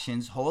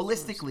interactions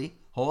holistically,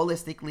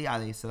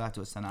 alayhi salatu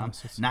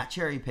wasalam, not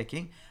cherry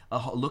picking,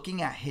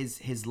 looking at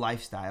his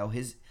lifestyle,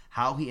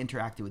 how he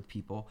interacted with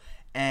people,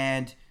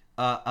 and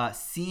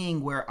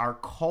seeing where our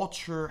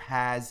culture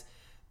has,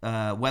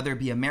 whether it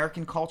be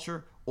American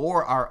culture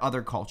or our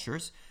other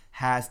cultures,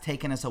 has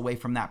taken us away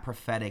from that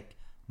prophetic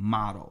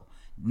model.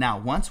 Now,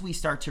 once we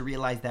start to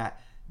realize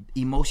that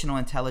emotional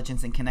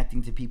intelligence and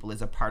connecting to people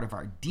is a part of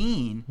our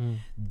deen,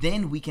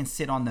 then we can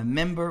sit on the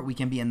minbar, we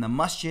can be in the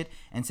masjid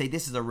and say,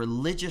 this is a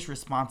religious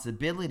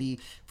responsibility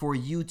for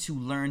you to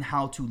learn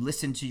how to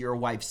listen to your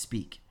wife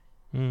speak.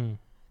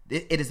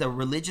 It is a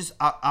religious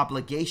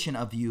obligation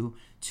of you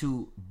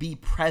to be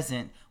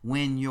present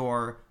when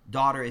your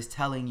daughter is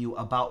telling you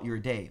about your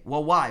day.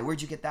 Well, why?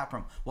 Where'd you get that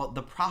from? Well,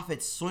 the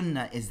Prophet's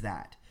sunnah is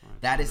that.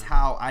 That is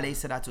how, alayhi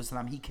salatu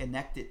wasalam, he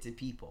connected to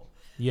people.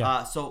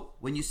 So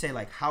when you say,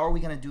 like, how are we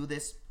going to do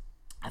this?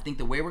 I think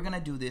the way we're going to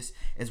do this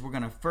is we're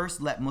going to first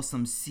let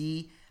Muslims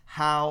see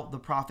how the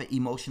Prophet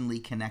emotionally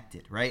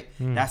connected, right?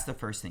 That's the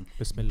first thing.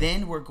 Bismillah.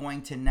 Then we're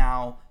going to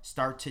now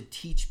start to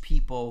teach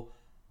people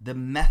the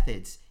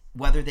methods,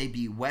 whether they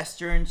be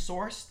Western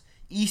sourced,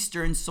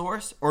 Eastern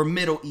sourced, or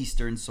Middle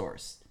Eastern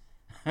sourced.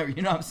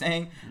 You know what I'm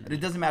saying? It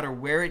doesn't matter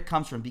where it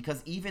comes from,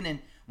 because even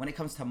when it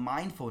comes to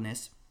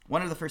mindfulness,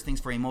 one of the first things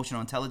for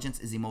emotional intelligence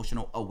is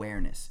emotional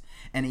awareness.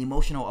 And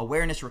emotional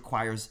awareness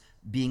requires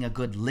being a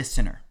good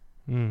listener,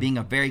 being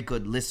a very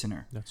good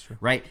listener. That's true.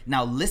 Right?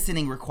 Now,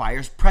 listening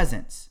requires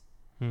presence.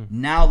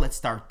 Now, let's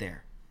start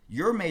there.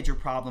 Your major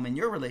problem in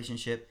your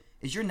relationship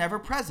is you're never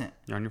present.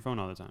 You're on your phone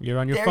all the time. You're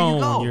on your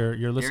phone.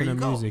 You're listening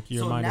to music.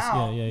 Your so mind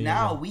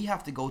now we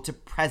have to go to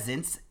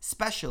presence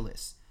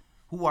specialists.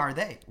 Who are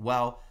they?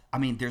 Well, I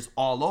mean, there's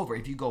all over.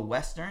 If you go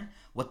Western,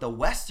 what the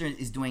Western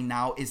is doing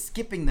now is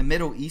skipping the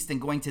Middle East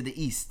and going to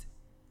the East.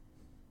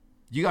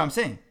 You know what I'm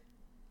saying?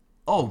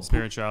 Oh,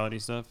 spirituality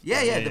stuff.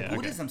 Yeah. The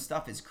Buddhism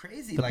stuff is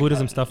crazy. The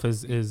Buddhism stuff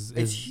is huge.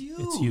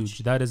 It's huge.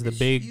 That is the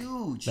big.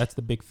 Huge. That's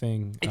the big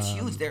thing. It's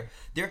huge.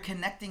 They're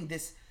connecting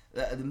this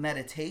the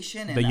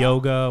meditation and the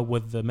yoga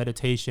with the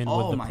meditation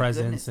with the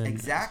presence. And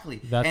exactly.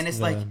 And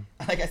it's like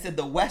I said,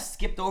 the West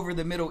skipped over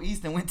the Middle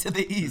East and went to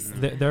the East.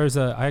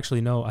 I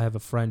actually know I have a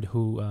friend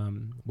who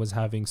was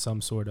having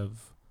some sort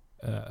of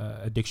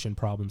addiction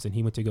problems, and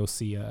he went to go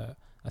see a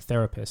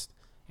therapist,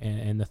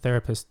 and the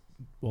therapist,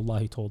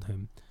 wallahi, told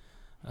him,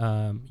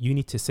 you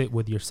need to sit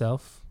with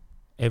yourself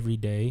every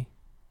day,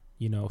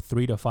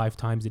 3 to 5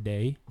 times a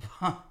day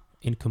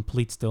in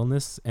complete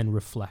stillness and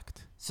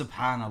reflect.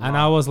 Subhanallah. And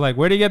I was like,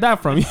 where did you get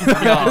that from?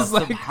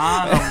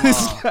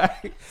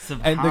 Subhanallah.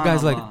 And the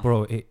guy's like,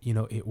 bro,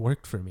 it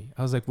worked for me.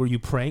 I was like, were you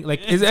praying?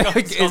 Like, is it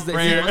he's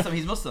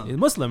Muslim? He's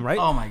Muslim, right?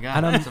 Oh my God.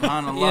 And I'm,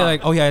 Subhanallah. Yeah,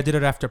 like, oh yeah, I did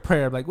it after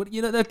prayer. I'm like, what? It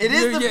is the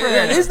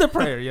prayer. It is the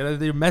prayer.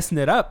 They're messing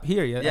it up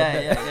here.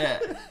 Yeah.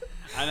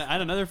 I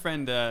had another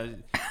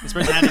friend. This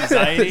person had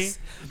anxiety,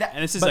 That-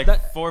 and this is but like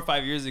that- 4 or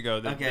 5 years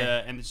ago.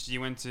 Okay. And she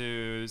went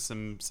to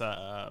some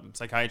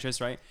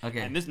psychiatrist, right?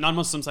 Okay. And this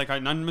non-Muslim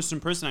person,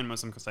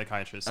 non-Muslim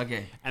psychiatrist.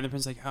 Okay. And the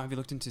person's like, "Oh, have you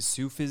looked into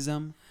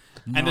Sufism?"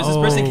 And there's this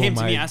person came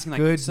to me my asking like,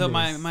 "So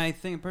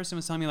goodness. person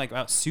was telling me like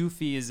about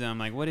Sufism,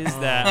 like what is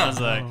that?" I was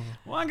like,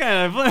 "What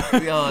kind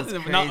of Yo, it's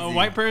not a crazy.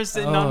 white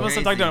person, Oh.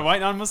 non-Muslim talking to a Crazy.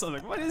 white non-Muslim?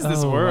 Like, what is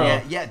this Oh.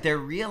 world?" Yeah, they're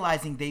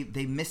realizing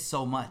they miss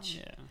so much.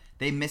 Yeah.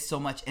 They miss so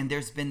much, and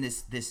there's been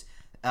this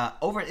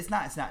it's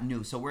not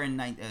new. So we're in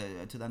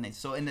 2008.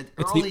 So in the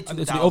early 2000s,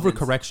 it's the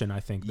overcorrection, I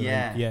think.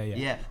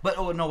 yeah. But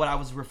no, what I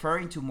was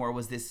referring to more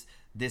was this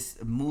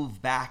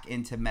move back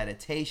into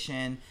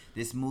meditation,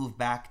 this move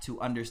back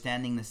to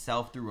understanding the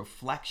self through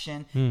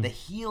reflection, the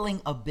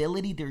healing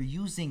ability they're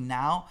using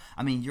now.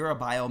 I mean, you're a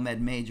biomed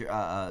major,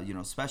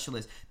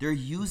 specialist. They're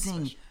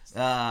using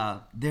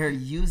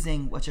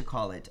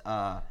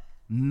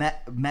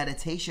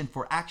meditation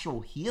for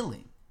actual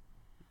healing,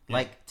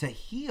 like to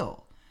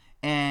heal.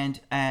 And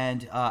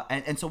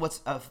so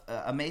what's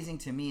amazing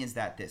to me is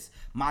that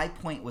my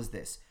point was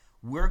this: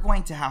 we're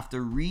going to have to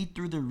read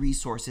through the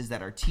resources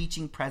that are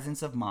teaching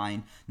presence of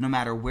mind, no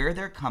matter where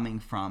they're coming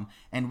from,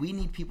 and we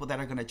need people that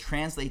are going to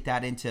translate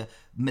that into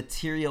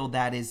material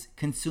that is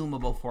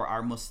consumable for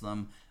our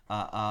Muslim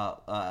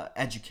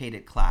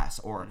educated class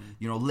or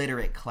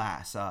literate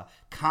class,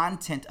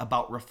 content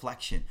about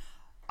reflection.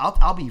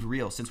 I'll be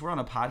real. Since we're on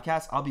a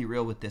podcast, I'll be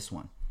real with this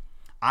one.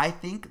 I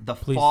think the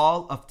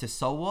fall of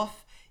tasawwuf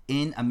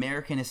in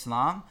American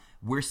Islam,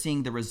 we're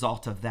seeing the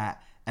result of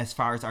that as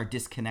far as our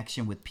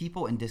disconnection with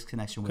people and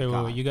disconnection with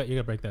God. Wait, you got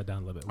to break that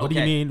down a little bit. What do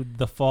you Okay. mean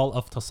the fall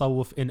of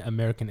tasawwuf in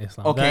American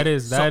Islam? Okay,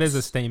 That is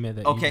a statement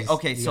that Okay, you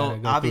okay. you So gotta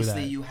go through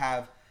obviously that. you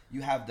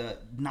have the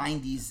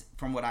 90s.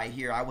 From what I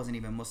hear, I wasn't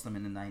even Muslim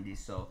in the 90s.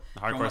 So The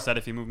from hardcore what-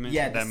 Salafi movement.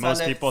 Yeah, that the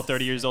most Salaf- people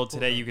 30 years old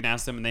today, you can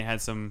ask them, and they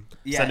had some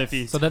Yes.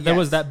 Salafi. So there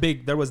was Yes. that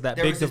big there big was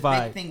this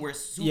divide. big thing where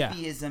Yeah.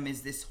 Sufism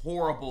is this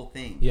horrible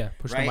thing. Yeah,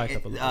 push the right? mic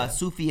up a little bit.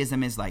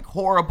 Sufism is like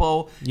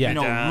horrible. Yeah.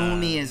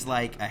 Rumi is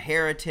like a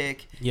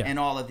heretic, Yeah. and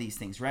all of these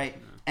things,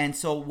 right? And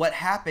so what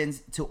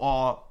happens to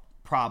all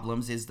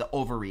problems is the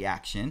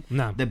overreaction,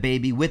 Nah. the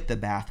baby with the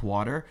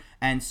bathwater.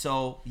 And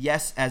so,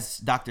 yes, as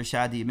Dr.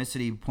 Shadi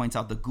Misri points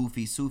out, the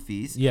goofy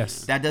Sufis,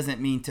 Yes. that doesn't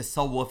mean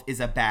tasawwuf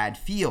is a bad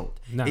field.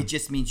 No. It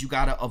just means you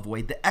got to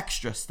avoid the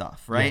extra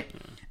stuff, right?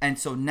 And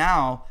so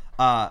now,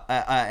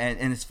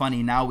 and it's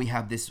funny, now we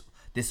have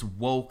this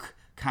woke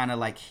kind of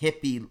like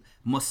hippie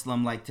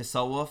Muslim like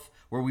tasawwuf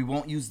where we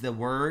won't use the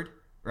word,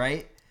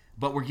 right?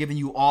 But we're giving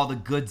you all the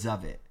goods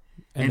of it.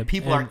 And And the-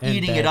 people are and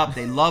eating bad. it up.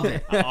 They love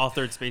it. All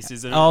third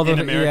spaces in, All in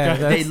the-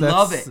 America. yeah, They that's-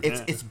 love it.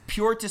 yeah. It's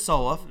pure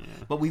tasawwuf,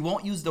 but we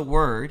won't use the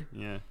word.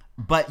 Yeah.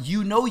 But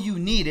you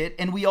need it,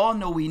 and we all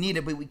know we need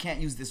it, but we can't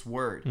use this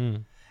word.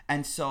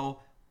 And so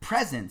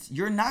presence,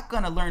 you're not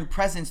going to learn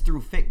presence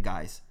through fiqh,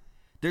 guys.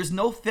 There's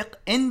no fiqh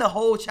in the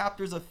whole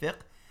chapters of fiqh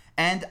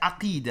and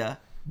aqidah.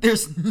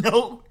 There's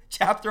no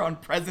chapter on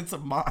presence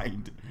of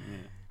mind.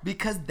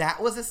 Because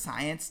that was a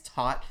science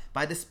taught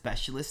by the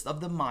specialists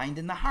of the mind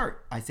and the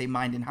heart. I say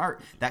mind and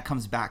heart. That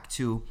comes back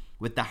to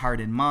with the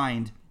heart and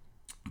mind,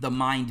 the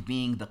mind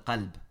being the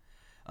qalb.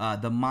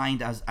 The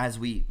mind, as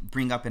we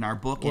bring up in our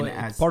book, Well, and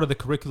it's as part of the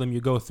curriculum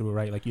you go through,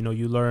 right? Like you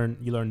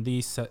learn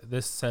this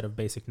set of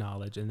basic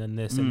knowledge, and then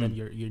this, and then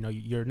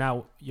you're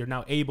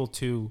now able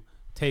to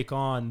take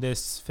on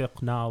this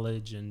fiqh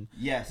knowledge and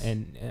yes,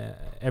 and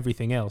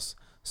everything else.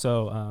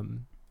 So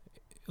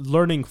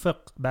learning fiqh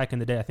back in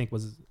the day, I think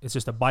it's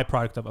just a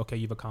byproduct of, okay,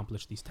 you've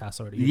accomplished these tasks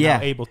already. You're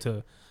now able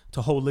to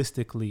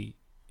holistically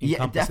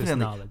encompass this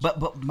knowledge.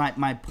 But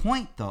my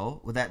point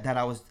though that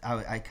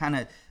I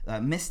kind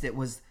of missed it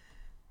was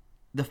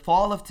the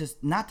fall of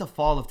not the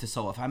fall of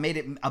tasawwuf. I made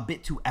it a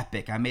bit too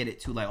epic. I made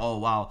it too like, oh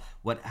wow,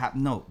 what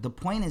happened? No, the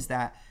point is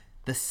that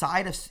the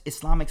side of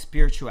Islamic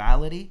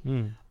spirituality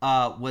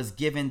was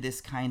given this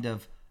kind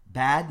of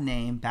bad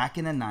name back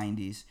in the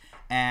 90s,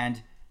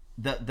 and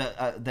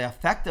the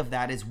effect of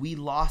that is we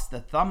lost the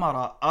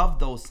thamara of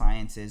those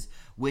sciences,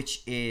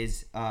 which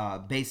is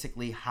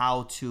basically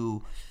how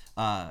to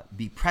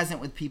be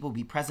present with people,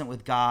 be present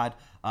with God,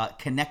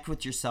 connect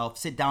with yourself,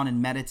 sit down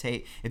and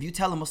meditate. If you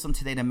tell a Muslim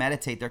today to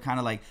meditate, they're kind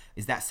of like,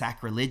 is that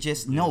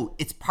sacrilegious? No,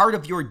 it's part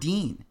of your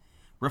deen.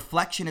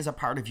 Reflection is a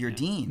part of your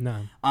deen. No.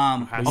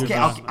 Okay,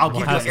 I'll give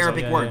you an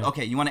Arabic yeah, word. yeah.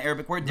 Okay, you want an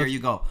Arabic word? There you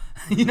go.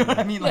 You know what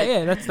I mean?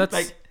 Like, that's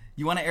like,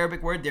 you want an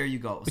Arabic word? There you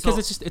go.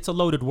 because So- it's a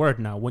loaded word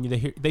now. When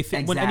they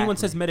think when anyone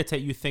says Exactly.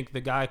 meditate, you think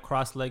the guy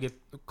cross-legged,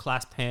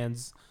 clasped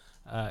hands.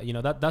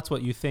 That's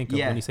what you think of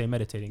Yeah. when you say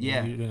meditating.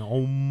 Yeah.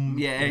 Om.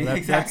 yeah,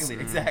 That's-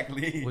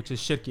 exactly. Which is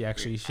shirky,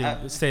 actually. You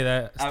should say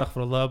that,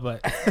 astaghfirullah,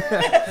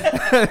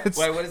 but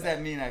Wait, what does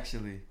that mean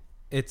actually?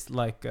 it's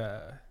like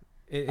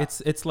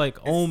it's like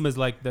Om is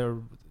like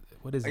the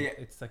what is it? yeah.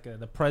 It's like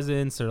the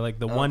presence or like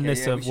the Okay, oneness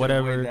yeah, we of should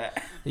whatever. avoid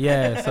that.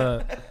 Yeah,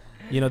 so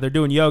they're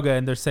doing yoga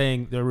and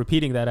they're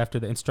repeating that after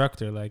the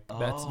instructor. Like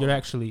that's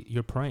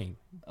you're praying.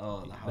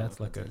 Oh, That's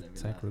like a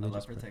sacrilegious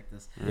Allah prayer. protect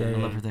us. Yeah, Allah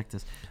yeah. protect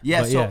us.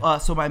 Yeah. But So, yeah.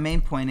 so my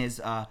main point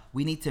is,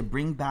 we need to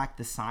bring back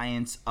the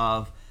science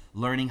of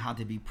learning how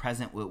to be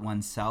present with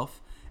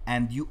oneself.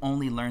 And you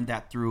only learn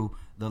that through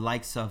the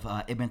likes of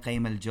Ibn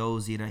Qayyim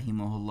al-Jawzi,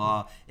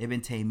 rahimahullah.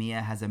 Ibn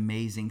Taymiyyah has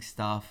amazing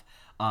stuff.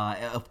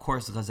 Of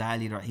course,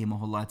 Ghazali,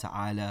 rahimahullah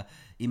ta'ala.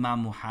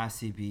 Imam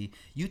Muhasibi.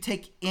 You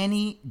take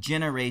any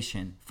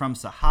generation from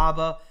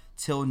Sahaba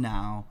till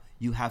now,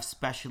 you have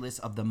specialists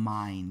of the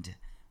mind,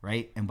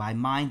 right? And by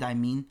mind, I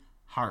mean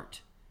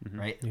heart,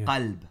 right? Yeah.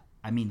 Qalb.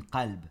 I mean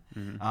qalb.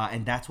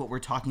 And that's what we're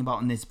talking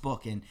about in this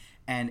book.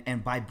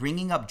 And by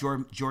bringing up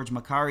George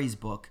Macari's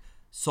book,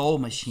 Soul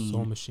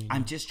Machine,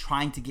 I'm just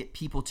trying to get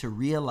people to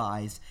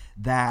realize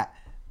that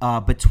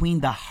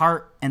between the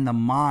heart and the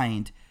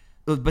mind,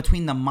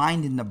 between the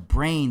mind and the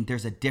brain,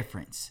 there's a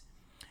difference.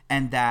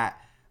 And that,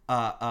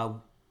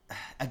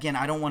 again,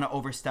 I don't want to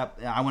overstep.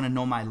 I want to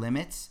know my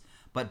limits.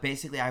 But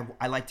basically,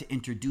 I like to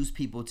introduce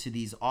people to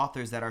these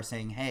authors that are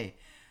saying, hey,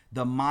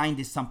 the mind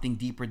is something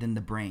deeper than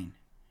the brain.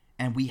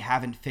 And we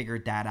haven't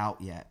figured that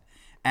out yet.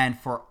 And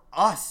for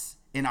us,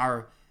 in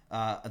our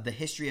the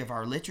history of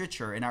our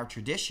literature, in our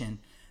tradition,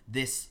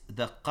 the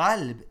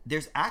qalb,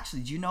 there's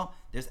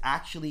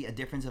actually a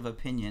difference of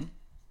opinion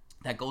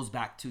that goes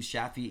back to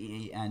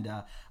Shafi'i and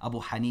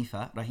Abu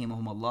Hanifa,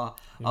 rahimahumullah,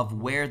 of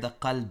where the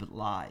qalb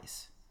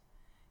lies.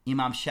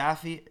 Imam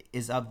Shafi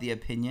is of the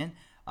opinion,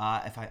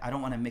 if I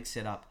don't want to mix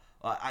it up,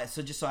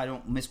 so just so I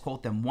don't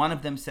misquote them, one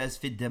of them says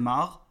fil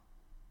dimagh,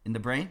 in the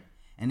brain,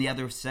 and the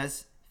other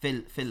says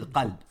fil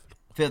qalb,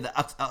 fil the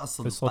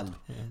asl qalb.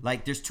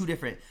 Like there's two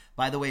different.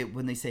 By the way,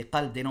 when they say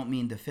qalb, they don't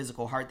mean the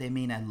physical heart, they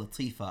mean a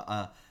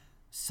latifa,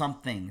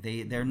 something.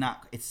 They're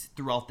not. It's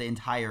throughout the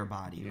entire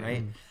body,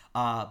 right?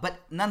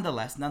 But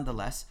nonetheless,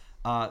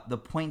 the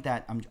point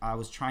that I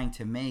was trying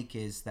to make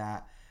is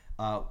that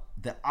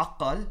the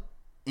aql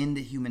in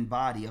the human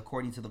body,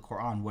 according to the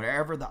Quran,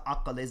 wherever the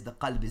aql is, the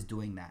qalb is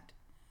doing that.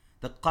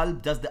 The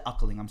qalb does the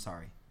aqling. I'm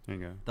sorry. There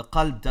you go. The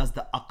qalb does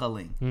the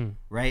aqling,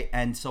 right?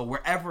 And so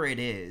wherever it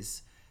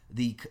is,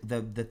 the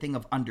thing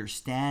of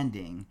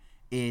understanding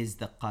is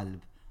the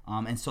qalb.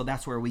 And so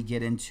that's where we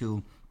get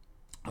into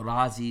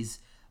Razi's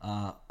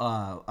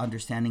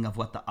understanding of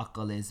what the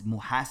aql is.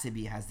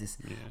 Muhasibi has this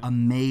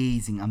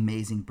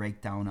amazing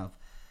breakdown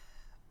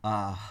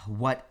of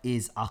what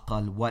is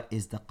aql, what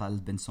is the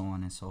qalb, and so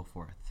on and so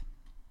forth.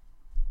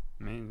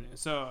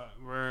 So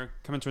we're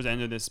coming towards the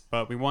end of this,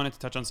 but we wanted to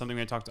touch on something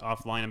we had talked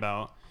offline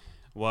about.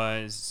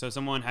 So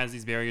someone has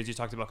these barriers. You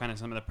talked about kind of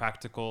some of the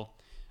practical,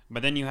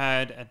 but then you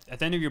had at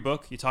the end of your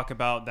book, you talk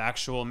about the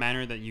actual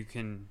manner that you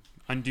can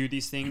undo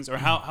these things, or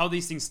how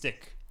these things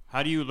stick.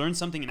 How do you learn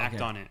something and act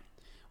on it?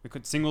 We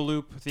could single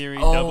loop theory,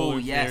 double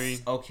loop theory.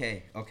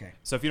 Okay.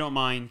 So if you don't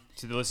mind,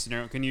 to the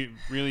listener, can you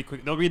really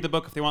quick? They'll read the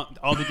book if they want.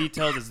 All the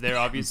details is there,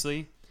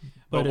 obviously.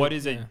 But what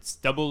is it?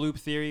 Double loop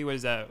theory? What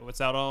is that? What's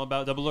that all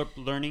about? Double loop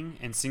learning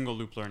and single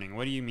loop learning.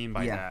 What do you mean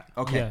by that?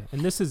 Okay. Yeah,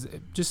 and this is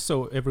just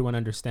so everyone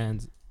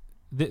understands.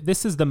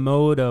 This is the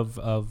mode of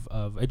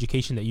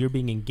education that you're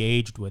being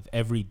engaged with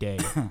every day.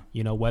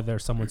 You know, whether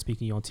someone's speaking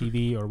to you on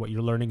TV or what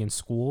you're learning in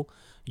school,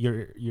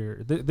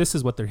 this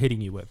is what they're hitting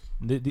you with.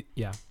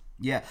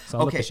 Yeah. So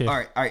okay.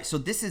 All right. So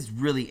this is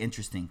really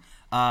interesting.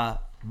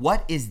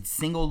 What is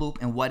single loop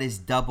and what is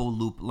double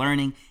loop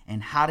learning,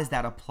 and how does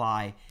that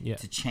apply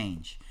to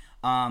change?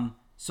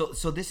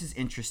 So this is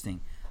interesting.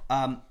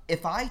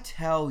 If I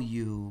tell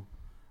you,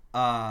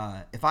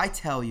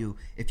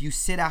 if you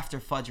sit after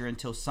Fajr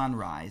until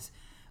sunrise,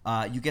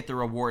 you get the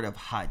reward of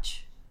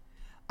Hajj.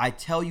 I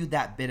tell you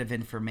that bit of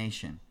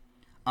information.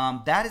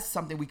 That is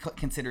something we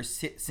consider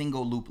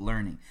single loop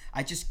learning.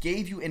 I just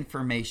gave you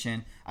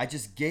information. I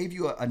just gave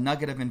you a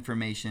nugget of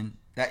information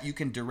that you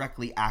can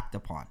directly act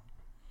upon.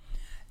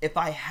 If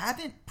I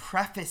haven't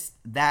prefaced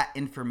that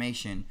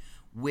information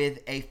with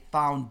a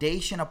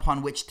foundation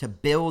upon which to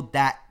build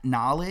that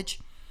knowledge,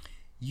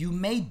 you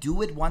may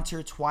do it once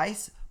or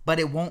twice, but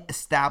it won't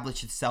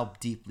establish itself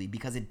deeply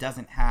because it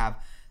doesn't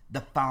have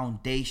the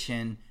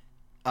foundation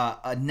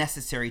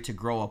necessary to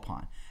grow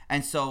upon.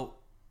 And so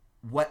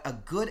what a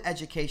good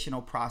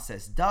educational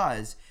process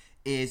does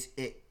is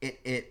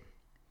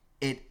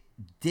it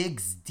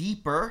digs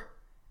deeper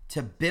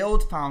to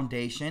build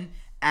foundation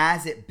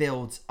as it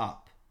builds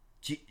up.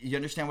 You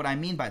understand what I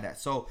mean by that?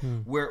 So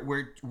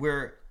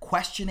we're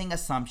questioning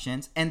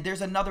assumptions, and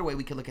there's another way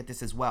we could look at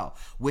this as well,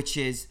 which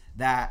is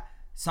that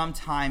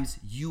sometimes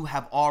you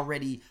have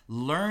already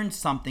learned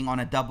something on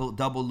a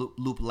double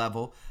loop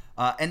level,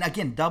 and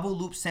again, double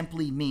loop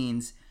simply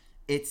means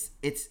it's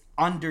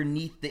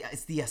underneath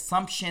it's the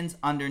assumptions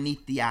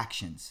underneath the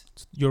actions.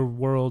 Your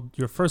world,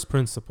 your first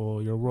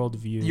principle, your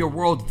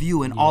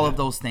worldview, and all of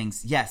those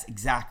things. Yes,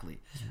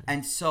 exactly.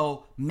 And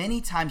so many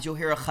times you'll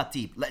hear a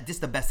khatib. This is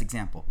the best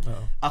example.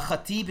 A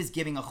khatib is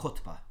giving a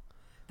khutbah.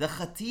 The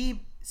khatib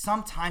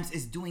sometimes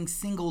is doing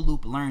single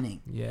loop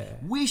learning.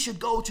 We should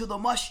go to the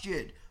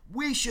masjid.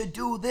 We should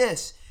do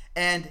this.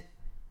 And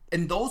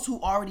those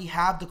who already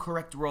have the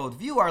correct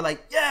worldview are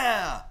like,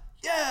 yeah,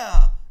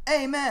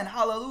 amen,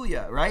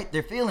 hallelujah, right?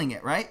 They're feeling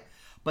it, right?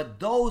 But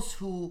those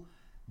who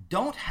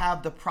don't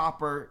have the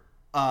proper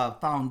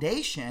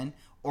foundation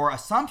or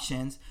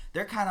assumptions,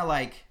 they're kind of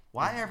like,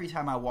 Why every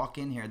time I walk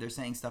in here, they're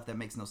saying stuff that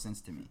makes no sense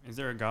to me? Is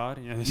there a God?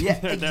 Yeah,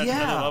 That's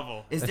another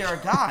level. Is there a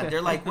God?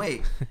 They're like,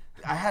 wait,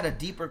 I had a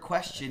deeper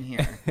question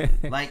here.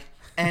 Like,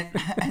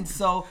 and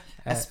so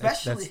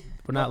especially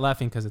we're not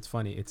laughing because it's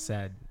funny. It's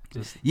sad.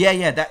 Just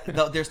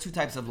there's two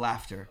types of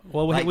laughter.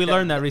 well, we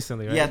learned that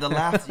recently, right? Yeah, the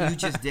laugh you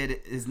just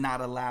did is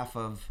not a laugh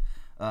of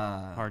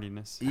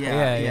hardiness.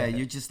 Yeah.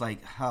 You're just like,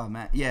 oh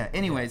man. Yeah.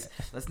 Anyways,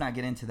 let's not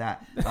get into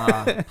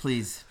that.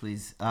 Please.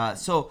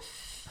 So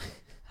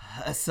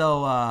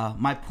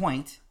my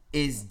point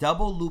is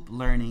double loop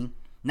learning.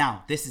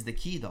 Now, this is the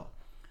key though.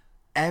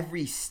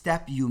 Every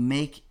step you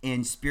make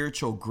in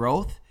spiritual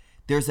growth,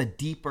 there's a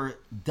deeper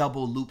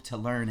double loop to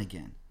learn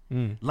again.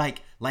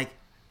 Like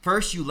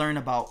first you learn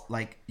about,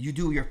 like, you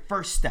do your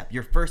first step,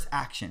 your first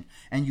action,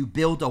 and you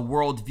build a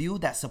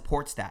worldview that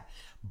supports that.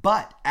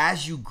 But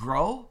as you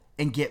grow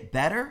and get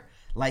better,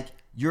 like,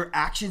 your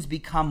actions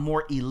become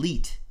more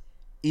elite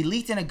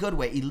in a good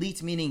way.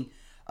 Elite meaning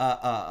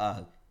sayyatul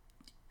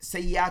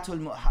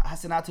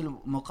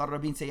hasanatul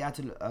muqarrabin,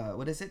 sayyatul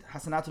what is it,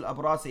 hasanatul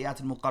abrar,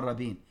 sayyatul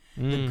muqarrabin.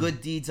 The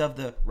good deeds of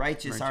the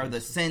righteous are the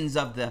sins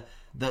of the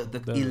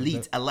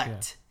elite,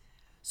 elect. Yeah.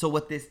 So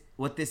what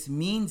this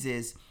means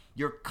is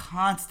you're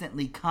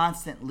constantly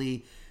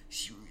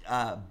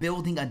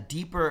building a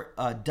deeper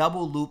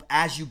double loop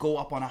as you go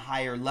up on a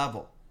higher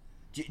level.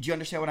 Do you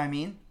understand what I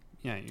mean?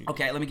 Yeah.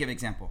 Okay, let me give an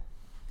example.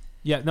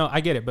 Yeah, no,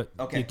 I get it, but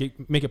Okay.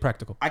 make it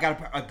practical. I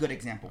got a good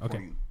example for Okay.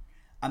 you.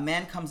 A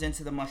man comes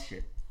into the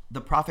masjid.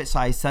 The Prophet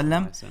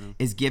ﷺ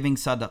is giving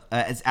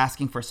is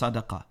asking for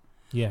sadaqah.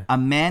 Yeah. A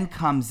man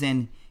comes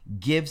in,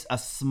 gives a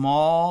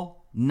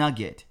small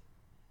nugget,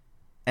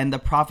 and the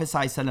Prophet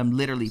ﷺ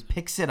literally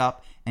picks it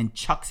up and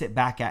chucks it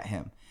back at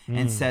him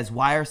and says,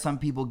 why are some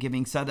people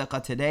giving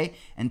sadaqah today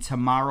and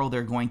tomorrow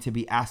they're going to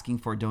be asking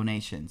for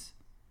donations?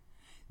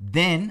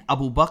 Then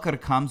Abu Bakr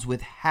comes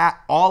with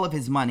all of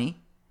his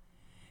money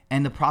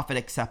and the Prophet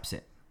accepts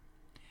it.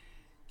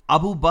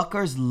 Abu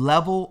Bakr's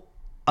level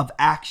of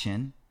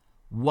action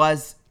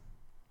was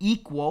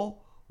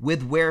equal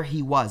with where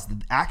he was.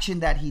 The action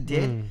that he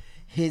did,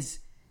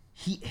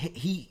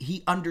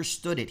 he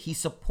understood it. He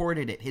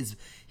supported it.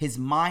 His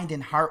mind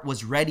and heart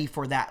was ready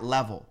for that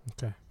level.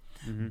 Okay.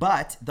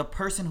 But the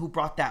person who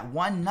brought that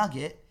one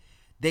nugget,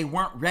 they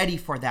weren't ready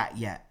for that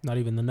yet. Not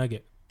even the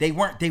nugget. They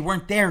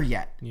weren't there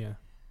yet. Yeah.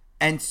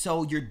 And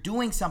so you're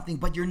doing something,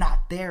 but you're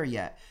not there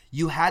yet.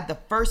 You had the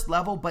first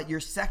level, but your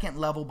second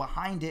level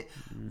behind it,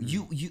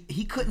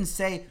 he couldn't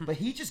say, but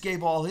he just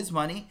gave all his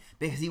money,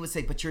 because he would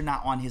say, but you're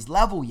not on his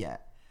level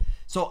yet.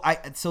 So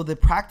the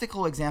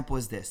practical example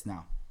is this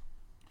now.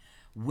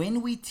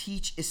 When we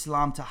teach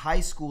Islam to high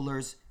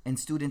schoolers and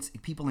students,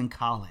 people in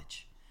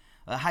college,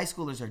 high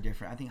schoolers are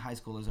different. I think high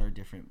schoolers are a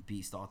different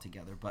beast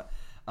altogether, but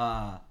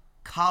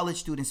college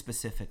students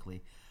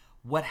specifically,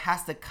 what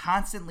has to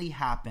constantly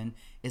happen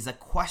is a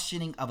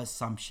questioning of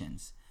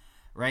assumptions,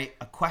 right?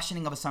 A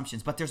questioning of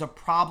assumptions. But there's a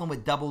problem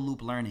with double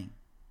loop learning.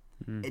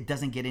 It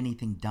doesn't get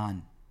anything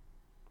done.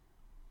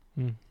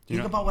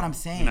 Think about what I'm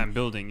saying. You're not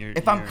building.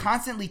 If I'm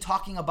constantly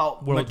talking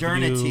about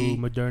Worldview,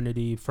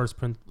 modernity, first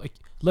print, like,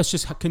 let's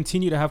just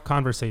continue to have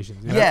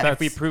conversations. You know, Yeah. If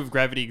we prove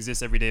gravity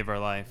exists every day of our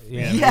life.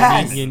 Yeah.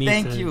 Yes, you need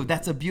thank to- you.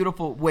 That's a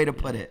beautiful way to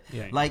put it.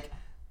 Yeah. Like,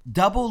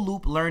 double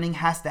loop learning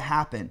has to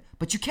happen,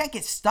 but you can't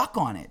get stuck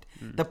on it.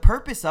 The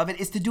purpose of it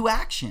is to do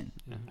action.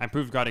 Yeah. I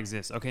proved God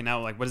exists. Okay,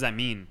 now, like, what does that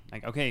mean?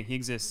 Like, okay, he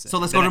exists. So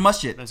let's Then go to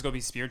masjid. Let's go be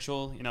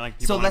spiritual. You know, like.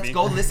 So people let's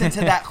go listen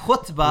to that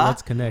khutbah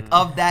Let's connect.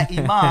 of that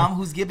imam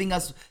who's giving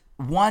us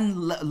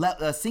one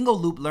single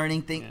loop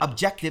learning thing,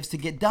 objectives to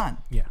get done.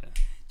 Yeah.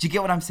 Do you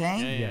get what I'm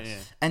saying? Yeah.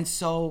 And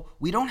so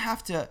we don't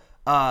have to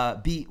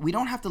we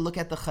don't have to look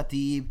at the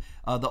khatib,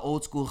 the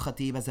old school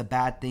khatib, as a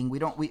bad thing.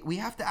 We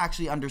have to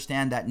actually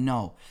understand that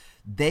no,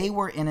 they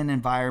were in an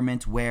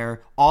environment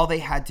where all they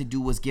had to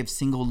do was give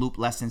single loop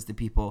lessons to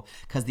people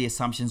because the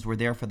assumptions were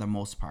there for the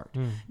most part.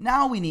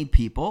 Now we need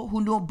people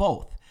who know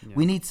both.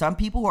 We need some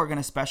people who are going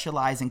to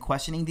specialize in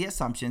questioning the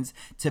assumptions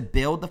to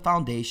build the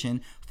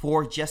foundation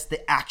for just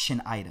the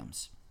action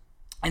items.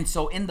 And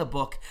so in the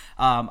book,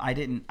 I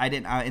didn't.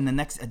 In the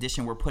next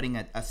edition, we're putting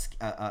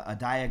a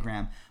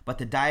diagram, but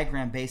the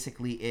diagram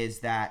basically is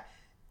that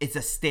it's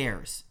a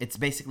stairs. It's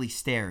basically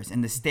stairs,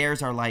 and the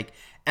stairs are like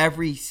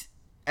every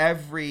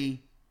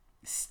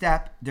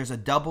step. There's a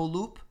double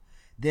loop,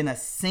 then a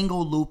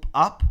single loop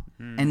up,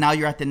 and now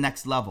you're at the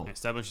next level.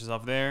 Establish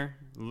yourself there.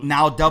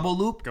 Now double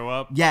loop. Go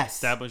up. Yes.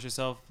 Establish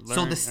yourself. Learn.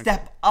 So the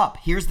step up.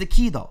 Here's the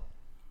key, though.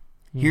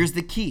 Here's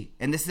the key,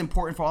 and this is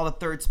important for all the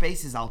third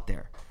spaces out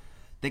there.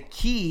 The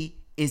key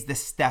is the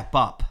step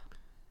up.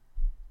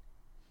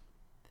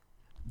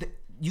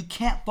 You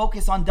can't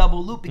focus on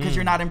double loop because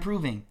you're not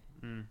improving.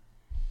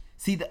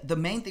 See, the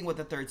main thing with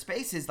the third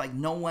space is like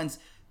no one's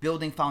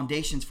building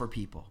foundations for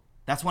people.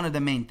 That's one of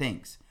the main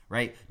things,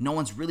 right? No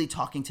one's really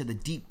talking to the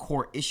deep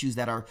core issues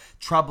that are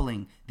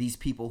troubling these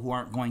people who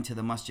aren't going to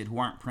the masjid, who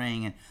aren't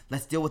praying, and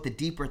let's deal with the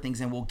deeper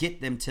things and we'll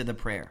get them to the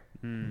prayer.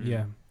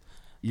 Yeah.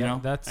 You know?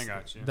 That's I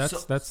got you.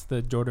 That's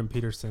the Jordan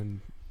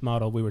Peterson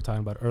model we were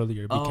talking about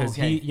earlier, because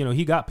okay.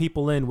 he got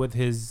people in with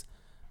his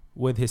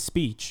with his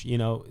speech, you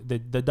know, the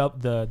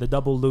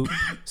double loop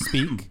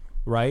speak,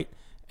 right?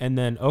 And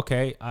then,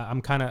 okay,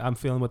 I'm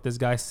feeling what this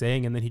guy's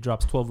saying, and then he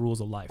drops 12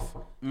 rules of life.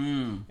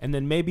 And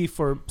then maybe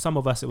for some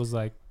of us, it was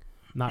like,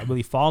 not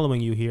really following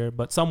you here,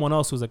 but someone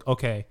else was like,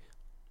 okay,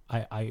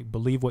 I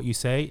believe what you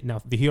say.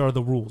 Now, here are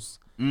the rules.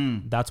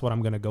 That's what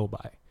I'm going to go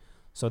by.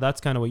 So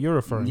that's kind of what you're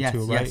referring to,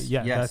 right?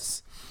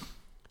 That's,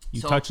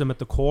 you touch them at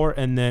the core,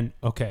 and then,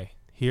 okay,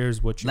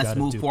 here's what you got to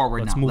do. Let's move forward.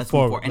 And Let's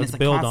it's a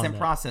constant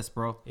process,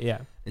 bro.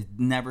 Yeah. It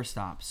never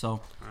stops.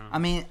 So, I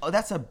mean,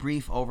 that's a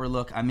brief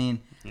overlook. I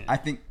mean, I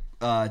think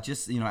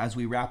just, you know, as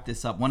we wrap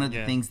this up, one of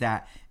the things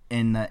that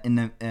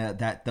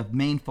that the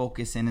main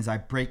focus in is I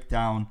break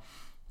down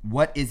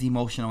what is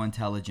emotional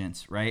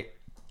intelligence, right?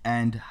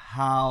 And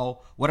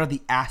what are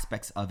the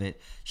aspects of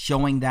it,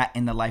 showing that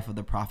in the life of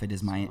the Prophet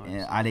is my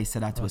alayhi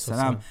salatu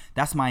wassalam.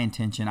 That's my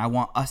intention. I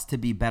want us to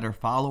be better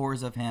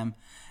followers of him,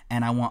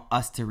 and I want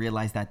us to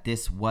realize that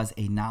this was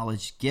a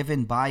knowledge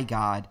given by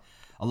God,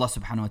 Allah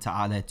subhanahu wa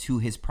ta'ala, to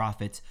his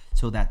prophets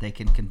so that they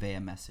can convey a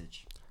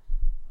message.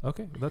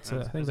 Okay, that's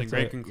a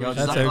great conclusion.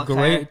 That's a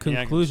great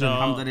conclusion.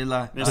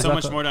 Alhamdulillah. There's so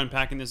much more to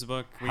unpack in this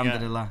book.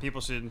 Alhamdulillah.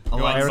 People should go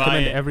out and buy it. I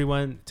recommend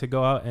everyone to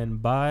go out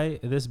and buy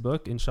this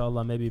book.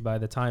 Inshallah, maybe by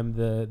the time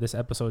this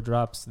episode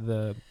drops,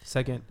 the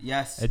second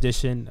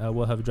edition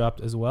will have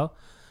dropped as well.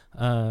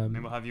 Maybe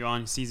we'll have you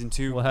on season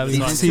 2. We'll have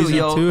you on season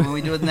 2 when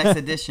we do the next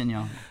edition,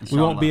 yo. We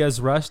won't be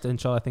as rushed.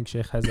 Inshallah, I think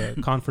Sheikh has a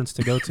conference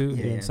to go to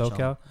here in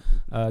SoCal.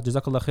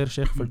 Jazakallah khair,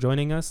 Sheikh, for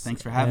joining us.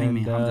 Thanks for having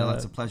me. Alhamdulillah,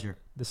 it's a pleasure.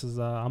 This is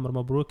Amr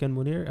Mabruk and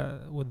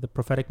Munir with the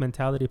Prophetic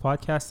Mentality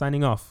Podcast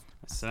signing off.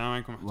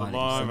 Assalamu alaikum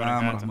wa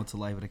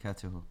rahmatullahi wa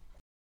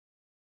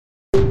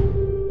barakatuh.